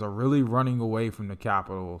Hurricanes are really running away from the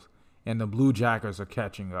Capitals, and the Blue Jackets are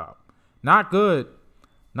catching up. Not good.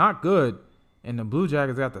 Not good. And the Blue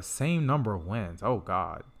Jackets got the same number of wins. Oh,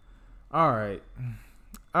 God. All right.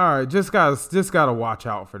 Just gotta watch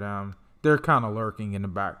out for them. They're kind of lurking in the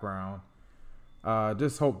background.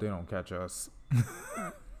 Just hope they don't catch us.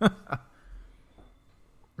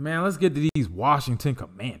 Man, let's get to these Washington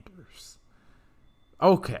Commanders.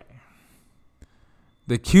 Okay.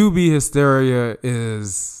 The QB hysteria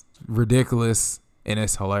is ridiculous and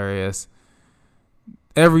it's hilarious.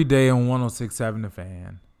 Every day on 106.7 The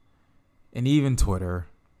Fan and even Twitter,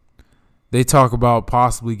 they talk about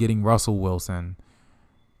possibly getting Russell Wilson.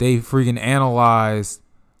 They freaking analyzed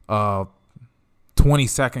a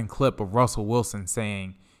 20-second clip of Russell Wilson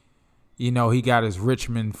saying, you know, he got his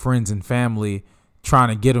Richmond friends and family trying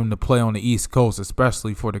to get him to play on the East Coast,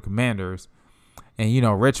 especially for the Commanders. And, you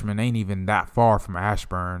know, Richmond ain't even that far from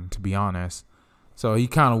Ashburn, to be honest. So he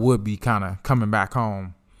kind of would be kind of coming back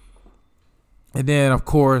home. And then, of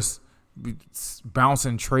course,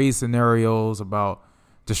 bouncing trade scenarios about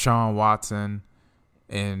Deshaun Watson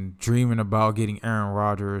and dreaming about getting Aaron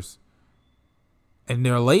Rodgers. And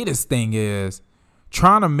their latest thing is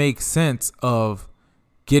trying to make sense of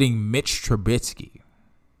getting Mitch Trubisky.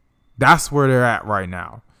 That's where they're at right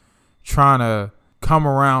now. Trying to come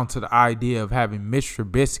around to the idea of having Mitch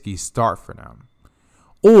Trubisky start for them.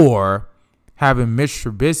 Or having Mitch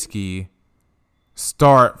Trubisky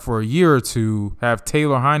start for a year or two, have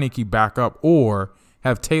Taylor Heineke back up, or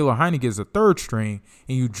have Taylor Heineke as a third string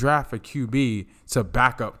and you draft a QB to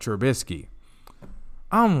back up Trubisky.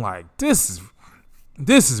 I'm like, this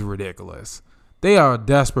is ridiculous. They are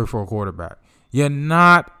desperate for a quarterback.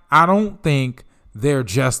 I don't think they're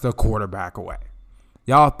just a quarterback away.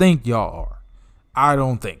 Y'all think y'all are. I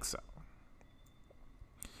don't think so.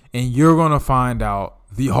 And you're going to find out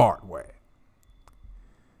the hard way.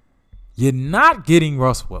 You're not getting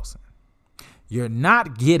Russ Wilson. You're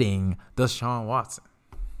not getting Deshaun Watson.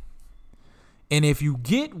 And if you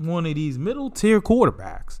get one of these middle tier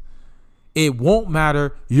quarterbacks, it won't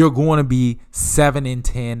matter. You're going to be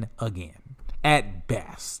 7-10 again at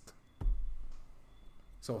best.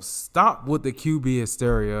 So stop with the QB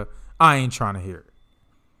hysteria. I ain't trying to hear it.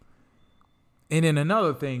 And then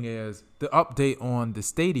another thing is the update on the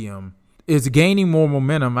stadium is gaining more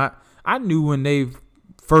momentum. I knew when they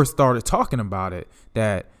first started talking about it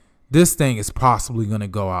that this thing is possibly going to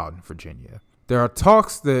go out in Virginia. There are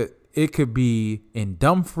talks that it could be in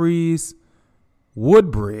Dumfries,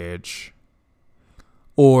 Woodbridge,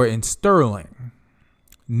 or in Sterling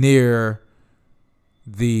near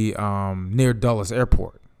Dulles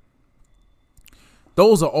Airport.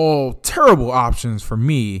 Those are all terrible options for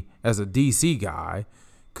me as a DC guy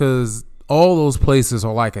because all those places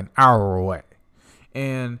are like an hour away.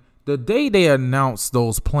 And the day they announced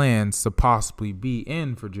those plans to possibly be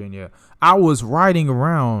in Virginia, I was riding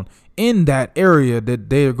around in that area that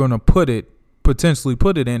they're going to potentially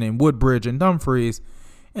put it in Woodbridge and Dumfries.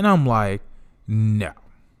 And I'm like, no,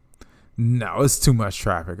 it's too much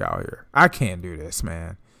traffic out here. I can't do this,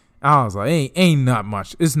 man. I was like, ain't not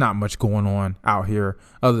much. It's not much going on out here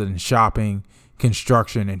other than shopping,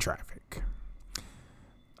 construction, and traffic.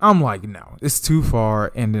 I'm like, no, it's too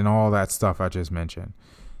far. And then all that stuff I just mentioned.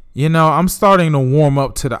 I'm starting to warm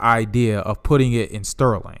up to the idea of putting it in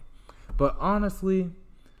Sterling. But honestly,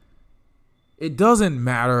 it doesn't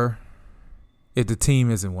matter if the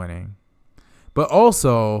team isn't winning. But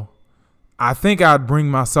also, I think I'd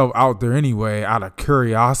bring myself out there anyway out of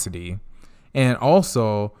curiosity. And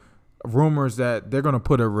also, rumors that they're going to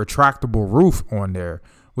put a retractable roof on there,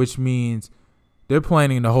 which means they're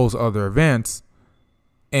planning to host other events.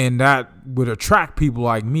 And that would attract people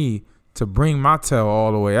like me to bring my tail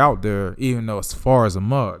all the way out there, even though it's far as a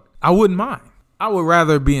mug. I wouldn't mind. I would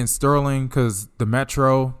rather be in Sterling because the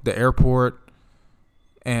metro, the airport,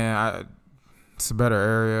 and it's a better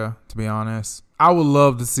area, to be honest. I would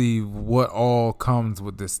love to see what all comes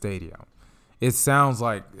with this stadium. It sounds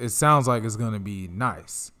like it's going to be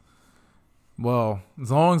nice. Well,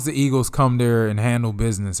 as long as the Eagles come there and handle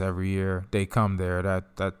business every year, they come there.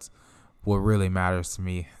 That's what really matters to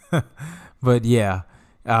me. But yeah.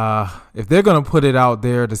 If they're going to put it out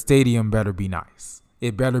there, the stadium better be nice.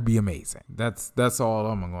 It better be amazing. That's all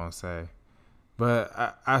I'm going to say.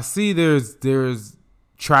 But I see there's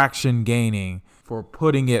traction gaining for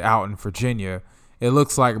putting it out in Virginia. It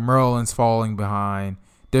looks like Maryland's falling behind.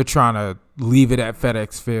 They're trying to leave it at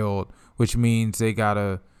FedEx Field, which means they got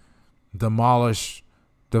to demolish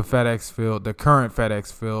the FedEx Field, the current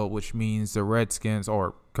FedEx Field, which means the Redskins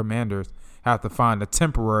or Commanders have to find a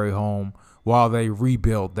temporary home while they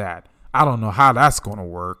rebuild that. I don't know how that's going to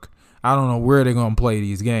work. I don't know where they're going to play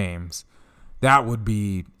these games. That would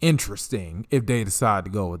be interesting if they decide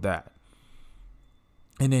to go with that.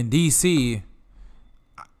 And then DC,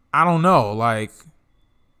 I don't know.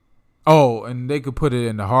 And they could put it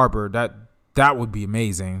in the harbor. That would be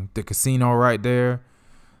amazing. The casino right there.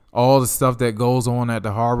 All the stuff that goes on at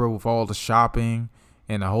the harbor with all the shopping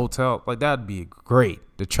and the hotel. That'd be great.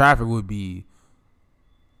 The traffic would be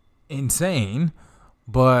insane,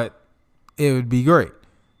 but it would be great.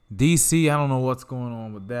 DC, I don't know what's going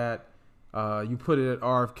on with that. You put it at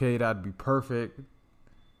RFK, that'd be perfect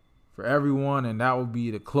for everyone, and that would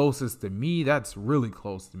be the closest to me. That's really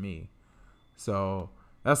close to me. So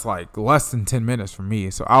that's like less than 10 minutes from me.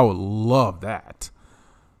 So I would love that.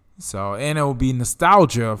 So, and it would be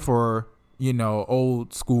nostalgia for,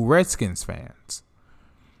 old school Redskins fans.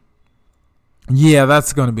 Yeah,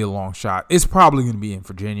 that's going to be a long shot. It's probably going to be in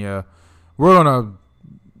Virginia. We're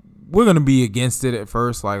going to be against it at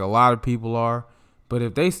first, like a lot of people are. But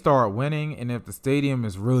if they start winning and if the stadium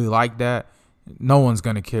is really like that, no one's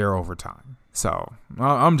going to care over time. So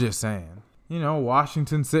I'm just saying,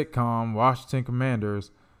 Washington sitcom, Washington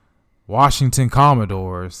Commanders, Washington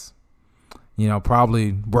Commodores.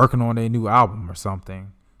 probably working on their new album or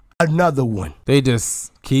something. Another one. They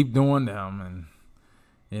just keep doing them,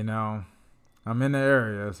 and I'm in the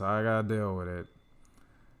area, so I gotta deal with it.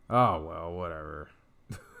 Oh well, whatever.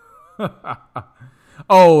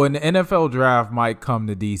 Oh, and the NFL draft might come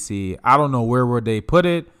to DC. I don't know where would they put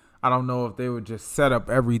it. I don't know if they would just set up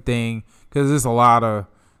everything, because there's a lot of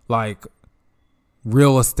like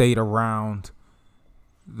real estate around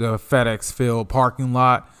the FedEx Field parking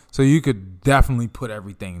lot. So you could definitely put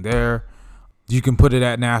everything there. You can put it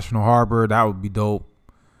at National Harbor. That would be dope.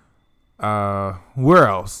 Where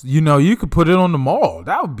else? You could put it on the mall.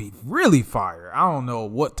 That would be really fire. I don't know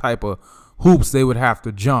what type of hoops they would have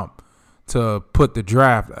to jump to put the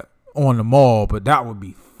draft on the mall, but that would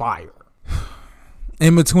be fire.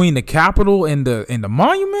 In between the Capitol and the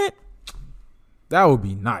Monument, that would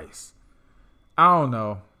be nice. I don't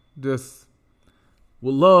know. Just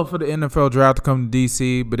would love for the NFL draft to come to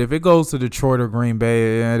DC, but if it goes to Detroit or Green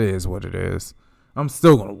Bay, it is what it is. I'm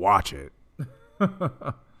still going to watch it.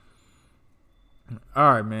 All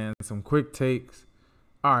right, man. Some quick takes.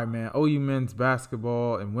 All right, man. OU men's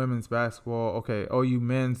basketball and women's basketball. Okay, OU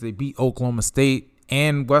men's, they beat Oklahoma State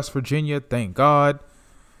and West Virginia. Thank God.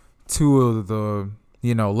 Two of the,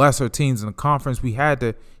 lesser teams in the conference. We had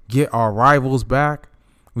to get our rivals back.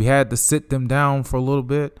 We had to sit them down for a little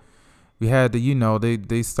bit. We had to,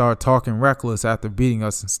 they start talking reckless after beating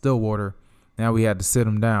us in Stillwater. Now we had to sit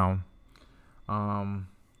them down.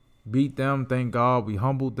 Beat them, thank God. We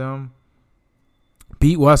humbled them.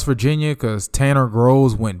 Beat West Virginia because Tanner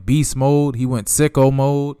Groves went beast mode. He went sicko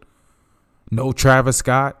mode. No Travis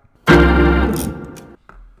Scott.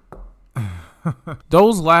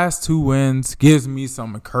 Those last two wins gives me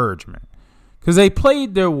some encouragement because they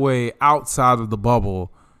played their way outside of the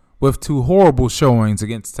bubble with two horrible showings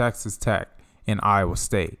against Texas Tech and Iowa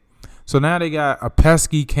State. So now they got a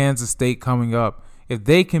pesky Kansas State coming up. If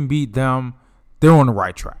they can beat them, they're on the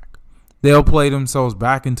right track. They'll play themselves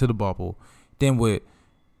back into the bubble. Then with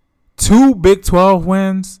two Big 12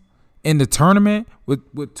 wins in the tournament,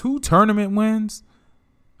 with two tournament wins,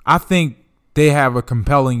 I think they have a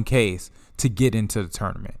compelling case to get into the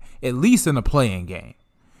tournament, at least in a play-in game.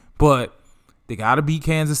 But they got to beat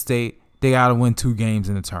Kansas State. They got to win 2 games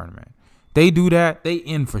in the tournament. They do that, they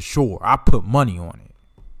in for sure. I put money on it.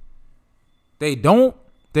 They don't,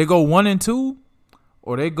 they go 1-2,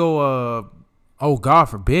 or they go, God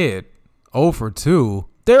forbid, 0-2.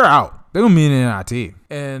 They're out. They're going to be in the NIT.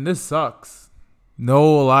 And this sucks.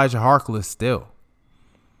 No Elijah Harkless still.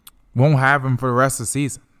 Won't have him for the rest of the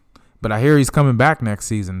season. But I hear he's coming back next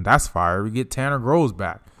season. That's fire. We get Tanner Groves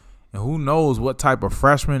back. And who knows what type of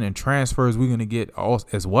freshmen and transfers we're going to get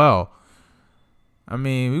as well. I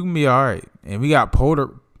mean, we can be all right. And we got Porter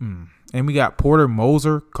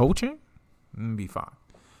Moser coaching. We'll be fine.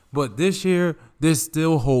 But this year, there's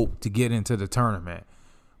still hope to get into the tournament.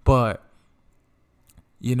 But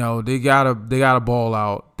they gotta ball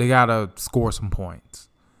out. They gotta score some points.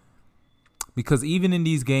 Because even in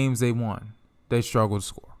these games they won, they struggled to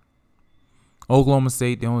score. Oklahoma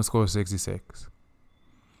State, they only scored 66.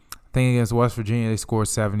 I think against West Virginia, they scored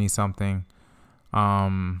 70-something.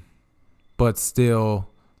 But still,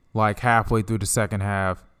 like halfway through the second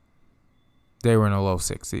half, they were in the low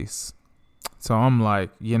 60s. So I'm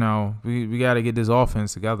like, we got to get this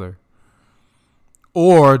offense together.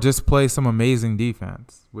 Or just play some amazing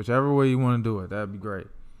defense. Whichever way you want to do it, that'd be great.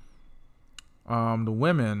 The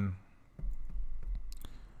women,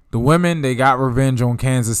 they got revenge on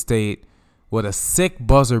Kansas State with a sick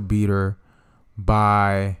buzzer beater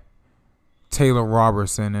by Taylor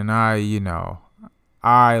Robertson. And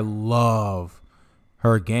I love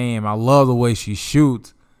her game. I love the way she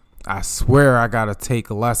shoots. I swear I got to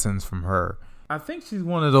take lessons from her. I think she's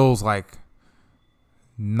one of those like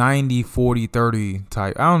 90, 40, 30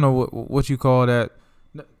 type. I don't know what you call that.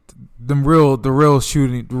 The real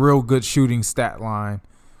good shooting stat line.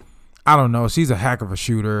 I don't know. She's a heck of a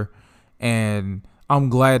shooter. And I'm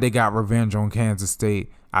glad they got revenge on Kansas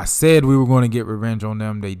State. I said we were going to get revenge on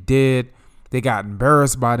them. They did. They got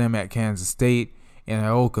embarrassed by them at Kansas State. And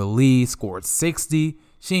Aoka Lee scored 60.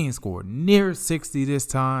 She ain't scored near 60 this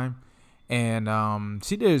time. And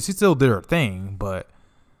she still did her thing, but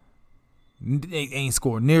they ain't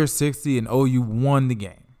scored near 60, and OU won the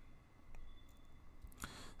game.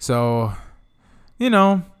 So,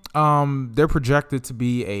 they're projected to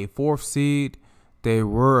be a 4th seed. They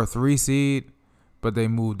were a 3 seed, but they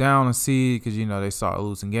moved down a seed because, they started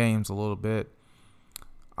losing games a little bit.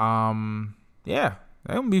 Yeah,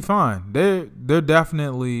 they're going to be fine. They're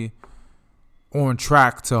definitely on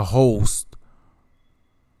track to host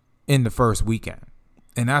in the first weekend.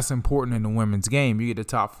 And that's important in the women's game. You get the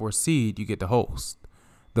top 4 seed, you get to host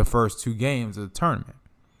the first 2 games of the tournament.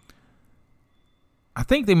 I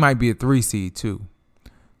think they might be a 3 seed too.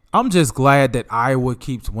 I'm just glad that Iowa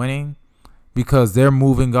keeps winning because they're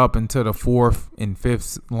moving up into the 4th and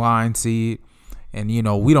 5th line seed. And,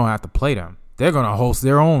 we don't have to play them. They're going to host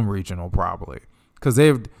their own regional probably because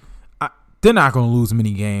they're not going to lose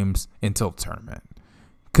many games until the tournament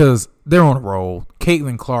because they're on a roll.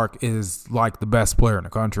 Caitlin Clark is like the best player in the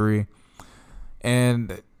country.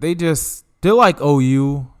 And they're like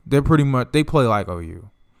OU. They play like OU,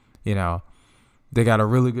 They got a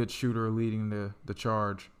really good shooter leading the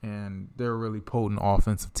charge, and they're a really potent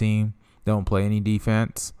offensive team. They don't play any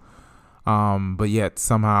defense, but yet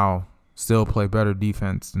somehow still play better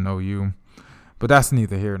defense than OU. But that's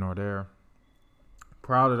neither here nor there.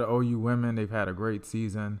 Proud of the OU women. They've had a great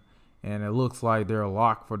season, and it looks like they're a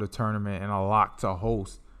lock for the tournament and a lock to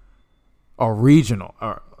host a regional.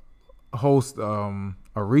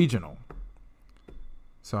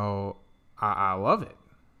 So I love it.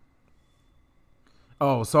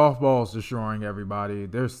 Oh, softball's destroying everybody.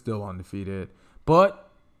 They're still undefeated, but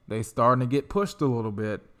they starting to get pushed a little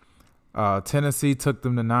bit. Tennessee took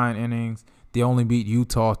them to 9 innings. They only beat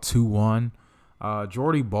Utah 2-1.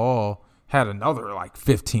 Jordy Ball had another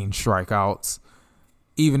 15 strikeouts,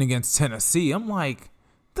 even against Tennessee. I'm like,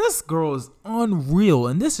 this girl is unreal,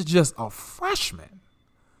 and this is just a freshman.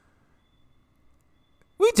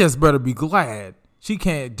 We just better be glad she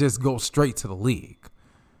can't just go straight to the league.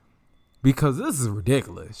 Because this is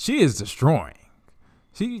ridiculous. She is destroying.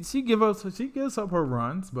 She gives up her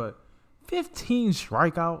runs, but 15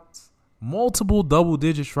 strikeouts, multiple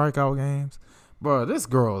double-digit strikeout games. Bro, this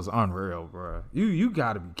girl is unreal, bro. You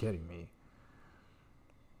got to be kidding me.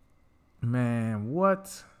 Man,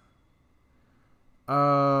 what?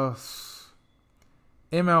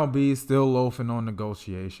 MLB still loafing on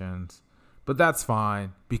negotiations, but that's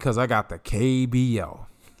fine because I got the KBO.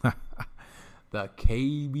 The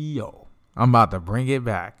KBO. I'm about to bring it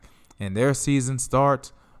back. And their season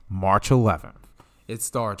starts March 11th. It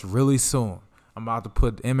starts really soon. I'm about to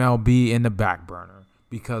put MLB in the back burner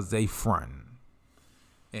because they front.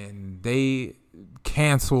 And they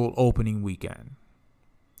canceled opening weekend.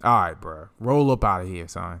 All right, bro. Roll up out of here,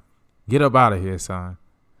 son. Get up out of here, son.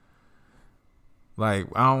 I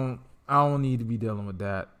don't need to be dealing with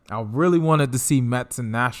that. I really wanted to see Mets and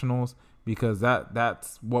Nationals because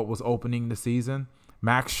that's what was opening the season.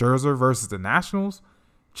 Max Scherzer versus the Nationals.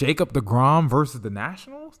 Jacob deGrom versus the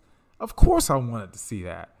Nationals. Of course I wanted to see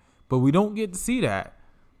that. But we don't get to see that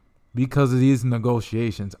because of these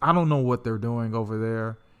negotiations. I don't know what they're doing over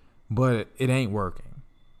there, but it ain't working.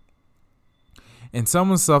 And some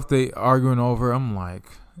of the stuff they arguing over, I'm like,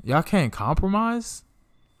 y'all can't compromise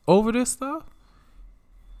over this stuff?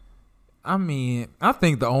 I mean, I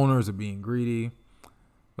think the owners are being greedy,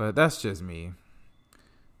 but that's just me.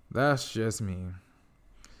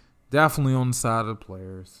 Definitely on the side of the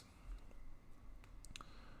players.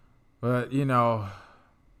 But,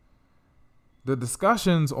 the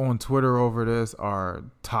discussions on Twitter over this are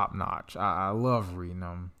top notch. I love reading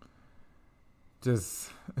them.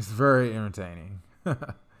 It's very entertaining. Let's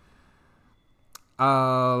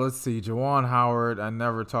see. Juwan Howard, I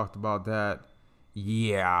never talked about that.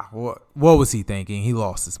 Yeah. What was he thinking? He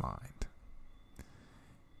lost his mind.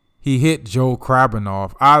 He hit Joe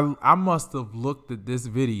Krabbenhoff. I must have looked at this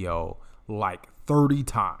video 30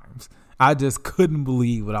 times. I just couldn't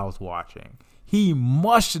believe what I was watching. He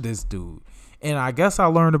mushed this dude. And I guess I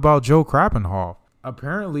learned about Joe Krabbenhoff.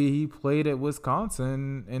 Apparently, he played at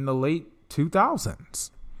Wisconsin in the late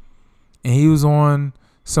 2000s. And he was on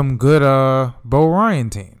some good Bo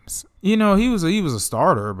Ryan teams. He was a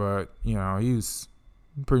starter, but, he was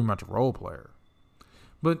pretty much a role player.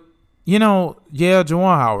 But,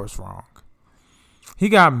 Juwan Howard's wrong. He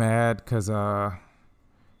got mad because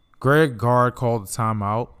Greg Gard called the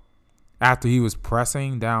timeout after he was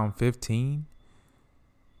pressing down 15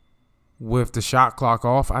 with the shot clock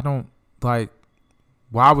off. I don't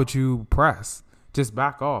why would you press? Just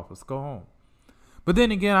back off. Let's go home. But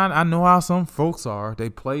then again, I know how some folks are. They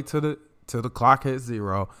play till the clock hits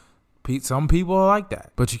 0. Some people are like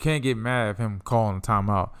that. But you can't get mad at him calling a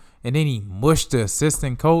timeout. And then he mushed the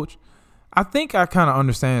assistant coach. I think I kind of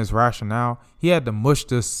understand his rationale. He had to mush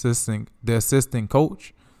the assistant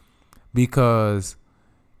coach because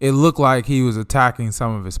it looked like he was attacking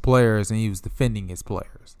some of his players and he was defending his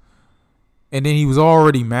players. And then he was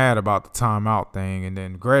already mad about the timeout thing. And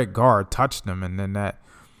then Greg Gard touched him and then that.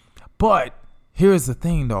 But here's the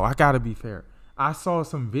thing, though. I got to be fair. I saw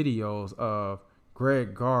some videos of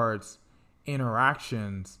Greg Gard's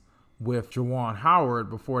interactions with Juwan Howard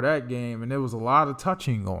before that game, and there was a lot of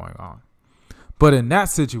touching going on. But in that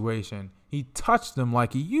situation, he touched him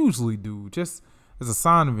like he usually do, just as a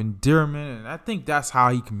sign of endearment, and I think that's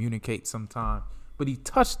how he communicates sometimes. But he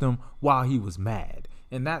touched him while he was mad,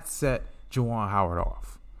 and that set Juwan Howard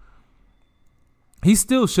off. He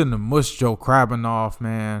still shouldn't have mushed Joe Krabbenhoft,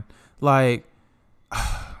 man. Like,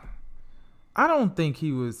 I don't think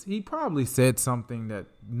he probably said something that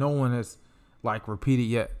no one has, like, repeated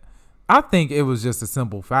yet. I think it was just a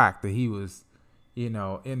simple fact that he was,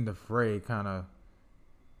 in the fray, kind of,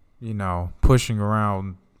 pushing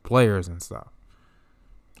around players and stuff.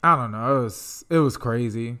 I don't know. It was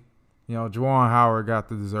crazy. Juwan Howard got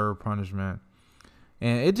the deserved punishment.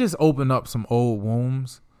 And it just opened up some old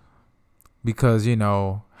wounds because,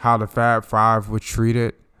 how the Fab Five were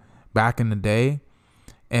treated back in the day.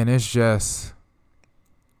 And it's just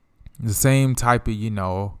the same type of,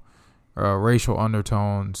 racial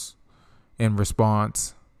undertones in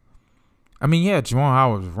response. I mean, yeah, Juwan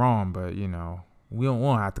Howard was wrong, but, we don't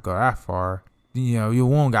want to have to go that far. You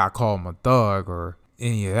won't got to call him a thug or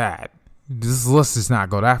any of that. Let's just not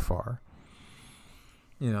go that far.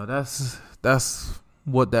 That's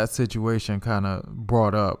what that situation kind of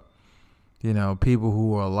brought up. People who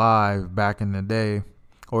were alive back in the day,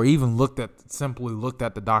 or even simply looked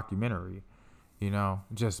at the documentary,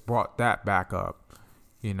 just brought that back up.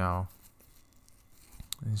 It's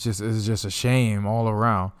just a shame all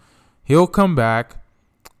around. He'll come back.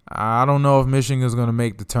 I don't know if Michigan is going to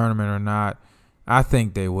make the tournament or not. I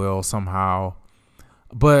think they will somehow.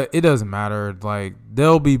 But it doesn't matter. Like,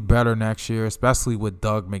 they'll be better next year, especially with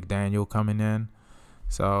Doug McDaniel coming in.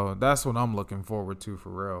 So that's what I'm looking forward to for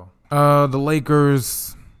real. The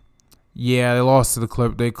Lakers, yeah, they lost to the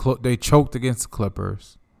Clippers. They choked against the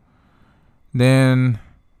Clippers. Then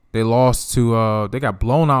they lost to they got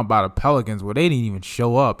blown out by the Pelicans where they didn't even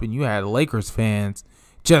show up, and you had Lakers fans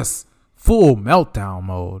just full meltdown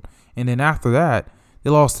mode. And then after that, they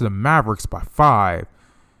lost to the Mavericks by 5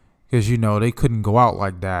 because they couldn't go out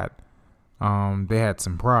like that. They had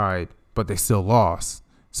some pride, but they still lost,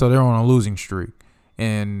 so they're on a losing streak.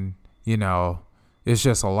 And it's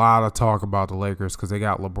just a lot of talk about the Lakers because they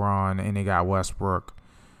got LeBron and they got Westbrook,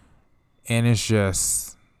 and it's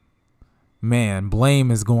just, man, blame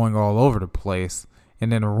is going all over the place.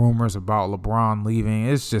 And then the rumors about LeBron leaving,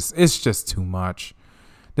 it's just too much.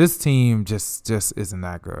 This team just isn't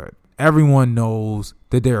that good. Everyone knows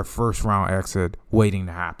that they're a first-round exit waiting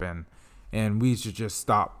to happen, and we should just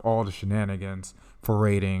stop all the shenanigans for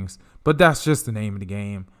ratings. But that's just the name of the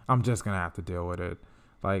game. I'm just going to have to deal with it.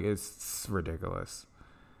 Like, it's ridiculous.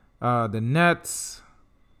 The Nets,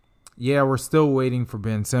 yeah, we're still waiting for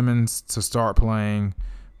Ben Simmons to start playing,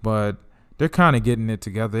 but they're kind of getting it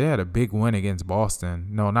together. They had a big win against Boston.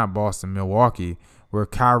 No, not Boston, Milwaukee, where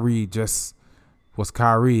Kyrie just was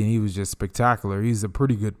Kyrie, and he was just spectacular. He's a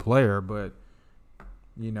pretty good player, but,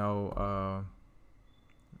 New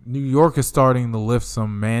York is starting to lift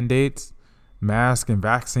some mandates, mask and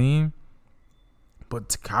vaccine,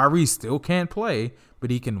 but Kyrie still can't play,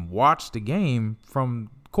 but he can watch the game from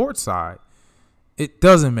courtside. It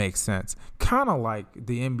doesn't make sense. Kind of like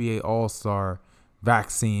the NBA All-Star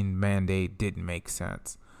vaccine mandate didn't make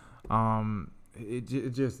sense.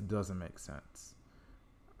 It just doesn't make sense.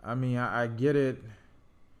 I mean, I get it.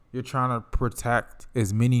 You're trying to protect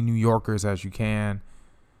as many New Yorkers as you can,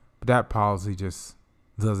 but that policy just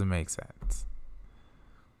doesn't make sense.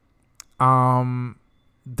 I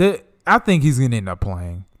think he's going to end up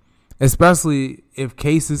playing, especially if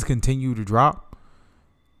cases continue to drop.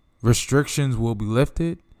 Restrictions will be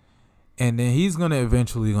lifted, and then he's going to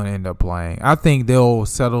eventually end up playing. I think they'll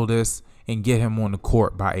settle this and get him on the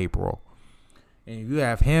court by April. And if you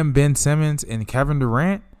have him, Ben Simmons, and Kevin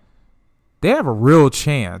Durant, they have a real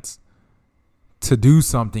chance to do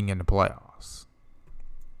something in the playoffs.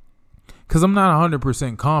 Because I'm not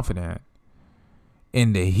 100% confident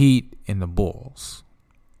in the Heat and the Bulls.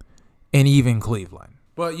 And even Cleveland.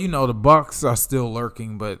 But, the Bucks are still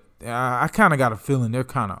lurking, but I kind of got a feeling they're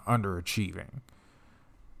kind of underachieving.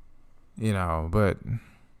 But,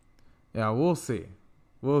 yeah, we'll see.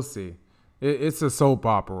 We'll see. It's a soap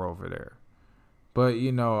opera over there. But,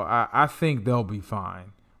 I think they'll be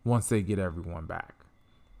fine once they get everyone back.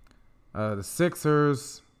 The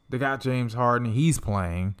Sixers, they got James Harden. He's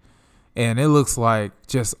playing. And it looks like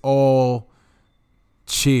just all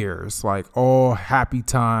cheers, like all happy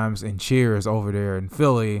times and cheers over there in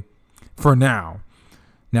Philly for now.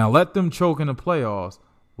 Now, let them choke in the playoffs.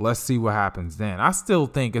 Let's see what happens then. I still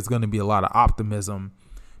think it's going to be a lot of optimism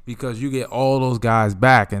because you get all those guys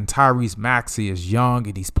back, and Tyrese Maxey is young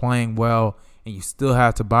and he's playing well, and you still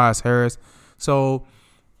have Tobias Harris. So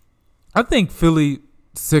I think Philadelphia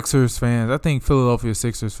Sixers fans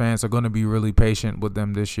are going to be really patient with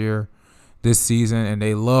them this season, and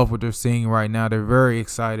they love what they're seeing right now. They're very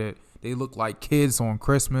excited. They look like kids on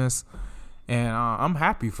Christmas, and I'm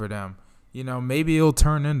happy for them. Maybe it'll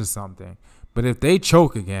turn into something. But if they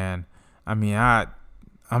choke again, I mean,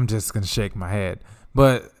 I'm just going to shake my head.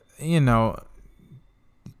 But,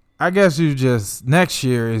 I guess next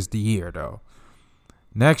year is the year, though.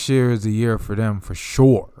 Next year is the year for them for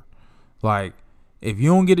sure. Like, if you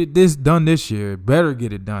don't get it done this year, better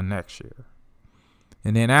get it done next year.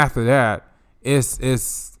 And then after that,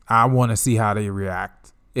 I want to see how they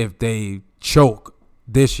react. If they choke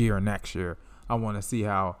this year or next year, I want to see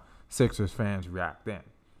how Sixers fans react then.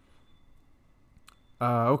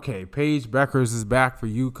 Okay, Paige Beckers is back for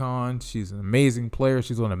UConn. She's an amazing player.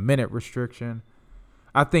 She's on a minute restriction.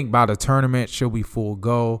 I think by the tournament, she'll be full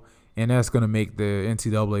go, and that's going to make the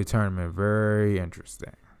NCAA tournament very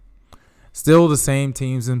interesting. Still the same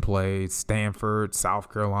teams in play: Stanford,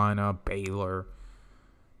 South Carolina, Baylor.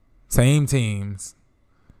 Same teams.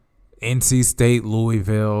 NC State,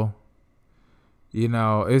 Louisville.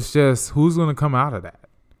 It's just who's going to come out of that?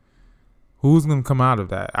 Who's going to come out of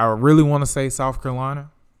that? I really want to say South Carolina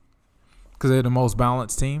because they're the most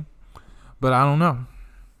balanced team. But I don't know.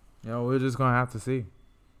 We're just going to have to see.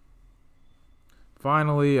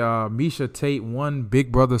 Finally, Misha Tate won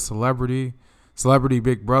Big Brother Celebrity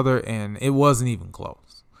Big Brother, and it wasn't even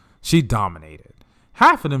close. She dominated.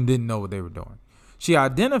 Half of them didn't know what they were doing. She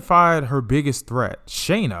identified her biggest threat,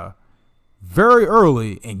 Shayna, very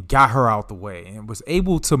early and got her out the way and was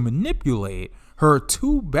able to manipulate her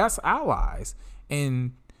two best allies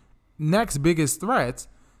and next biggest threats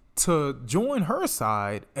to join her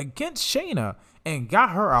side against Shayna and got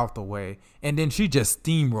her out the way, and then she just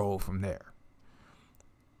steamrolled from there.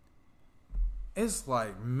 It's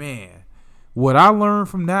like, man, what I learned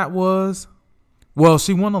from that was, well,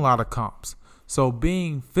 she won a lot of comps. So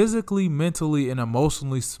being physically, mentally, and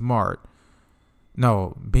emotionally strong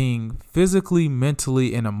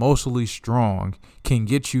can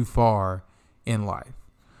get you far in life.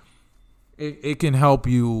 It can help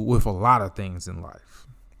you with a lot of things in life.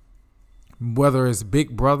 Whether it's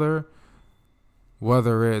Big Brother,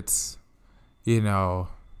 whether it's, networking,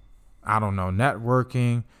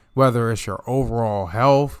 whether it's your overall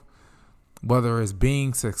health, whether it's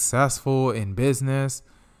being successful in business,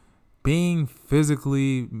 being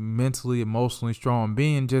physically, mentally, emotionally strong,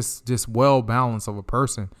 being just well balanced of a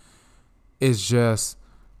person is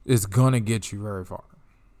going to get you very far.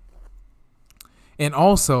 And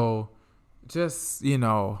also, just,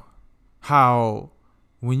 how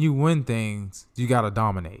when you win things, you got to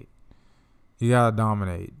dominate. You got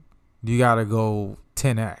to go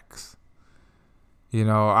 10x.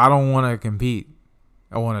 I don't want to compete.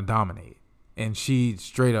 I want to dominate. And she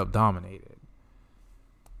straight up dominated.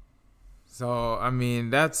 So, I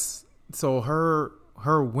mean, her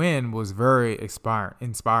win was very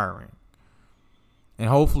inspiring. And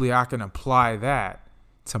hopefully I can apply that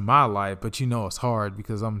to my life. But, it's hard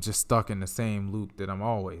because I'm just stuck in the same loop that I'm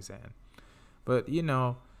always in. But,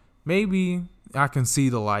 maybe I can see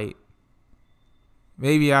the light.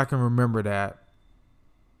 Maybe I can remember that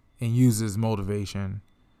and use as motivation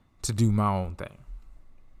to do my own thing.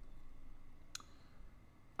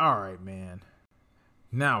 All right, man.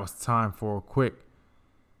 Now it's time for a quick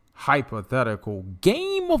hypothetical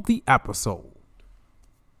game of the episode.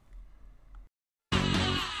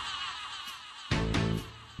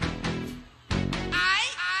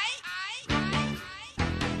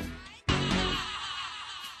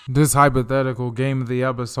 This hypothetical game of the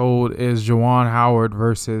episode is Juwan Howard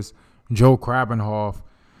versus Joe Krabbenhoft,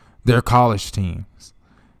 their college teams.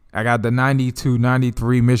 I got the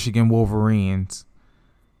 92-93 Michigan Wolverines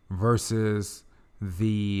versus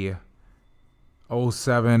the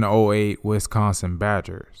 07-08 Wisconsin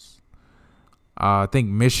Badgers. I think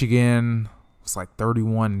Michigan was like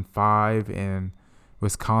 31-5 and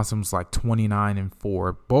Wisconsin was like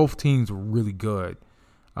 29-4. Both teams were really good.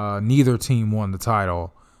 Neither team won the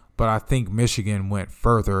title, but I think Michigan went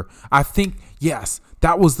further. I think, yes,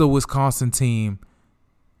 that was the Wisconsin team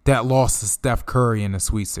that lost to Steph Curry in the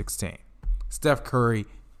Sweet 16. Steph Curry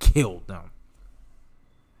killed them.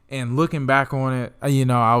 And looking back on it,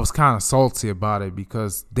 I was kind of salty about it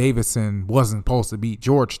because Davidson wasn't supposed to beat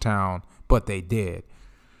Georgetown, but they did.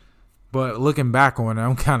 But looking back on it,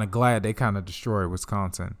 I'm kind of glad they kind of destroyed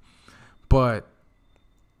Wisconsin. But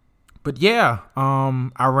yeah,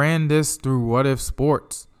 I ran this through What If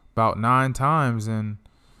Sports about 9 times, and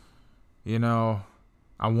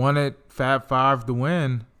I wanted Fab Five to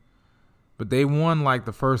win, But they won like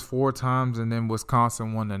the first 4 times, and then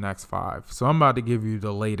Wisconsin won the next 5. So I'm about to give you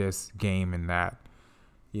the latest game in that,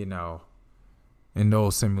 in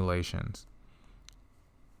those simulations.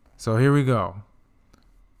 So here we go.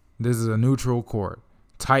 This is a neutral court.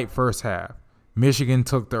 Tight first half. Michigan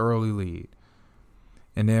took the early lead.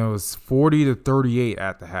 And then it was 40-38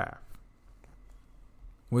 at the half.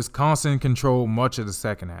 Wisconsin controlled much of the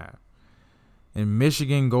second half. And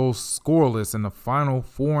Michigan goes scoreless in the final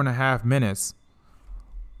 4.5 minutes,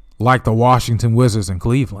 like the Washington Wizards in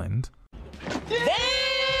Cleveland.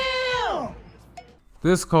 Damn!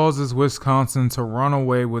 This causes Wisconsin to run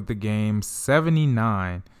away with the game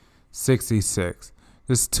 79-66.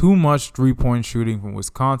 There's too much three-point shooting from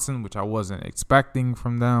Wisconsin, which I wasn't expecting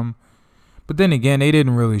from them. But then again, they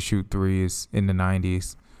didn't really shoot threes in the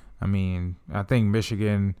 90s. I mean, I think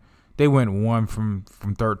Michigan, they went 1 from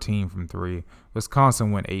 13 from 3.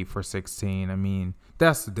 Wisconsin went 8 for 16. I mean,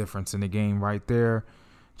 that's the difference in the game right there.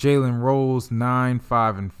 Jalen Rose, 9,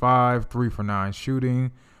 5, and 5, 3 for 9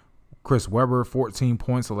 shooting. Chris Webber, 14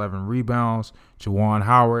 points, 11 rebounds. Juwan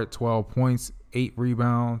Howard, 12 points, 8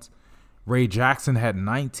 rebounds. Ray Jackson had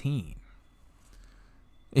 19.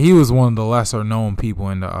 He was one of the lesser known people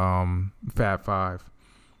in the Fab Five.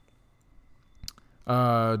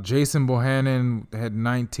 Jason Bohannon had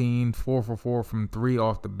 19, 4 for 4 from 3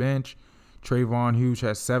 off the bench. Trayvon Hughes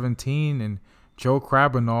had 17, and Joe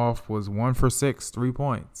Krabbenhoff was 1 for 6, 3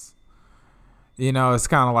 points. It's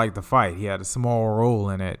kind of like the fight. He had a small role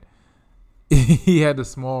in it. He had a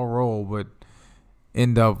small role, but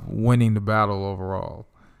ended up winning the battle overall.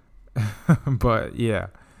 But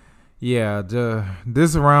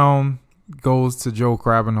this round goes to Joe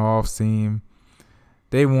Krabbenhoff's team.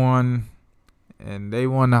 They won, and they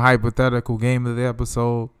won the hypothetical game of the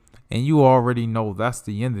episode. And you already know that's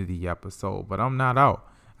the end of the episode, but I'm not out.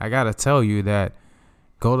 I got to tell you that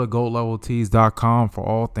go to GOATLevelTees.com for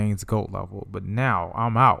all things GOAT Level. But now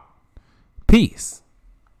I'm out. Peace.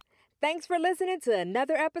 Thanks for listening to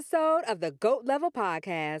another episode of the GOAT Level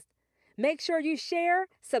Podcast. Make sure you share,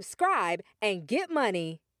 subscribe, and get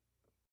money.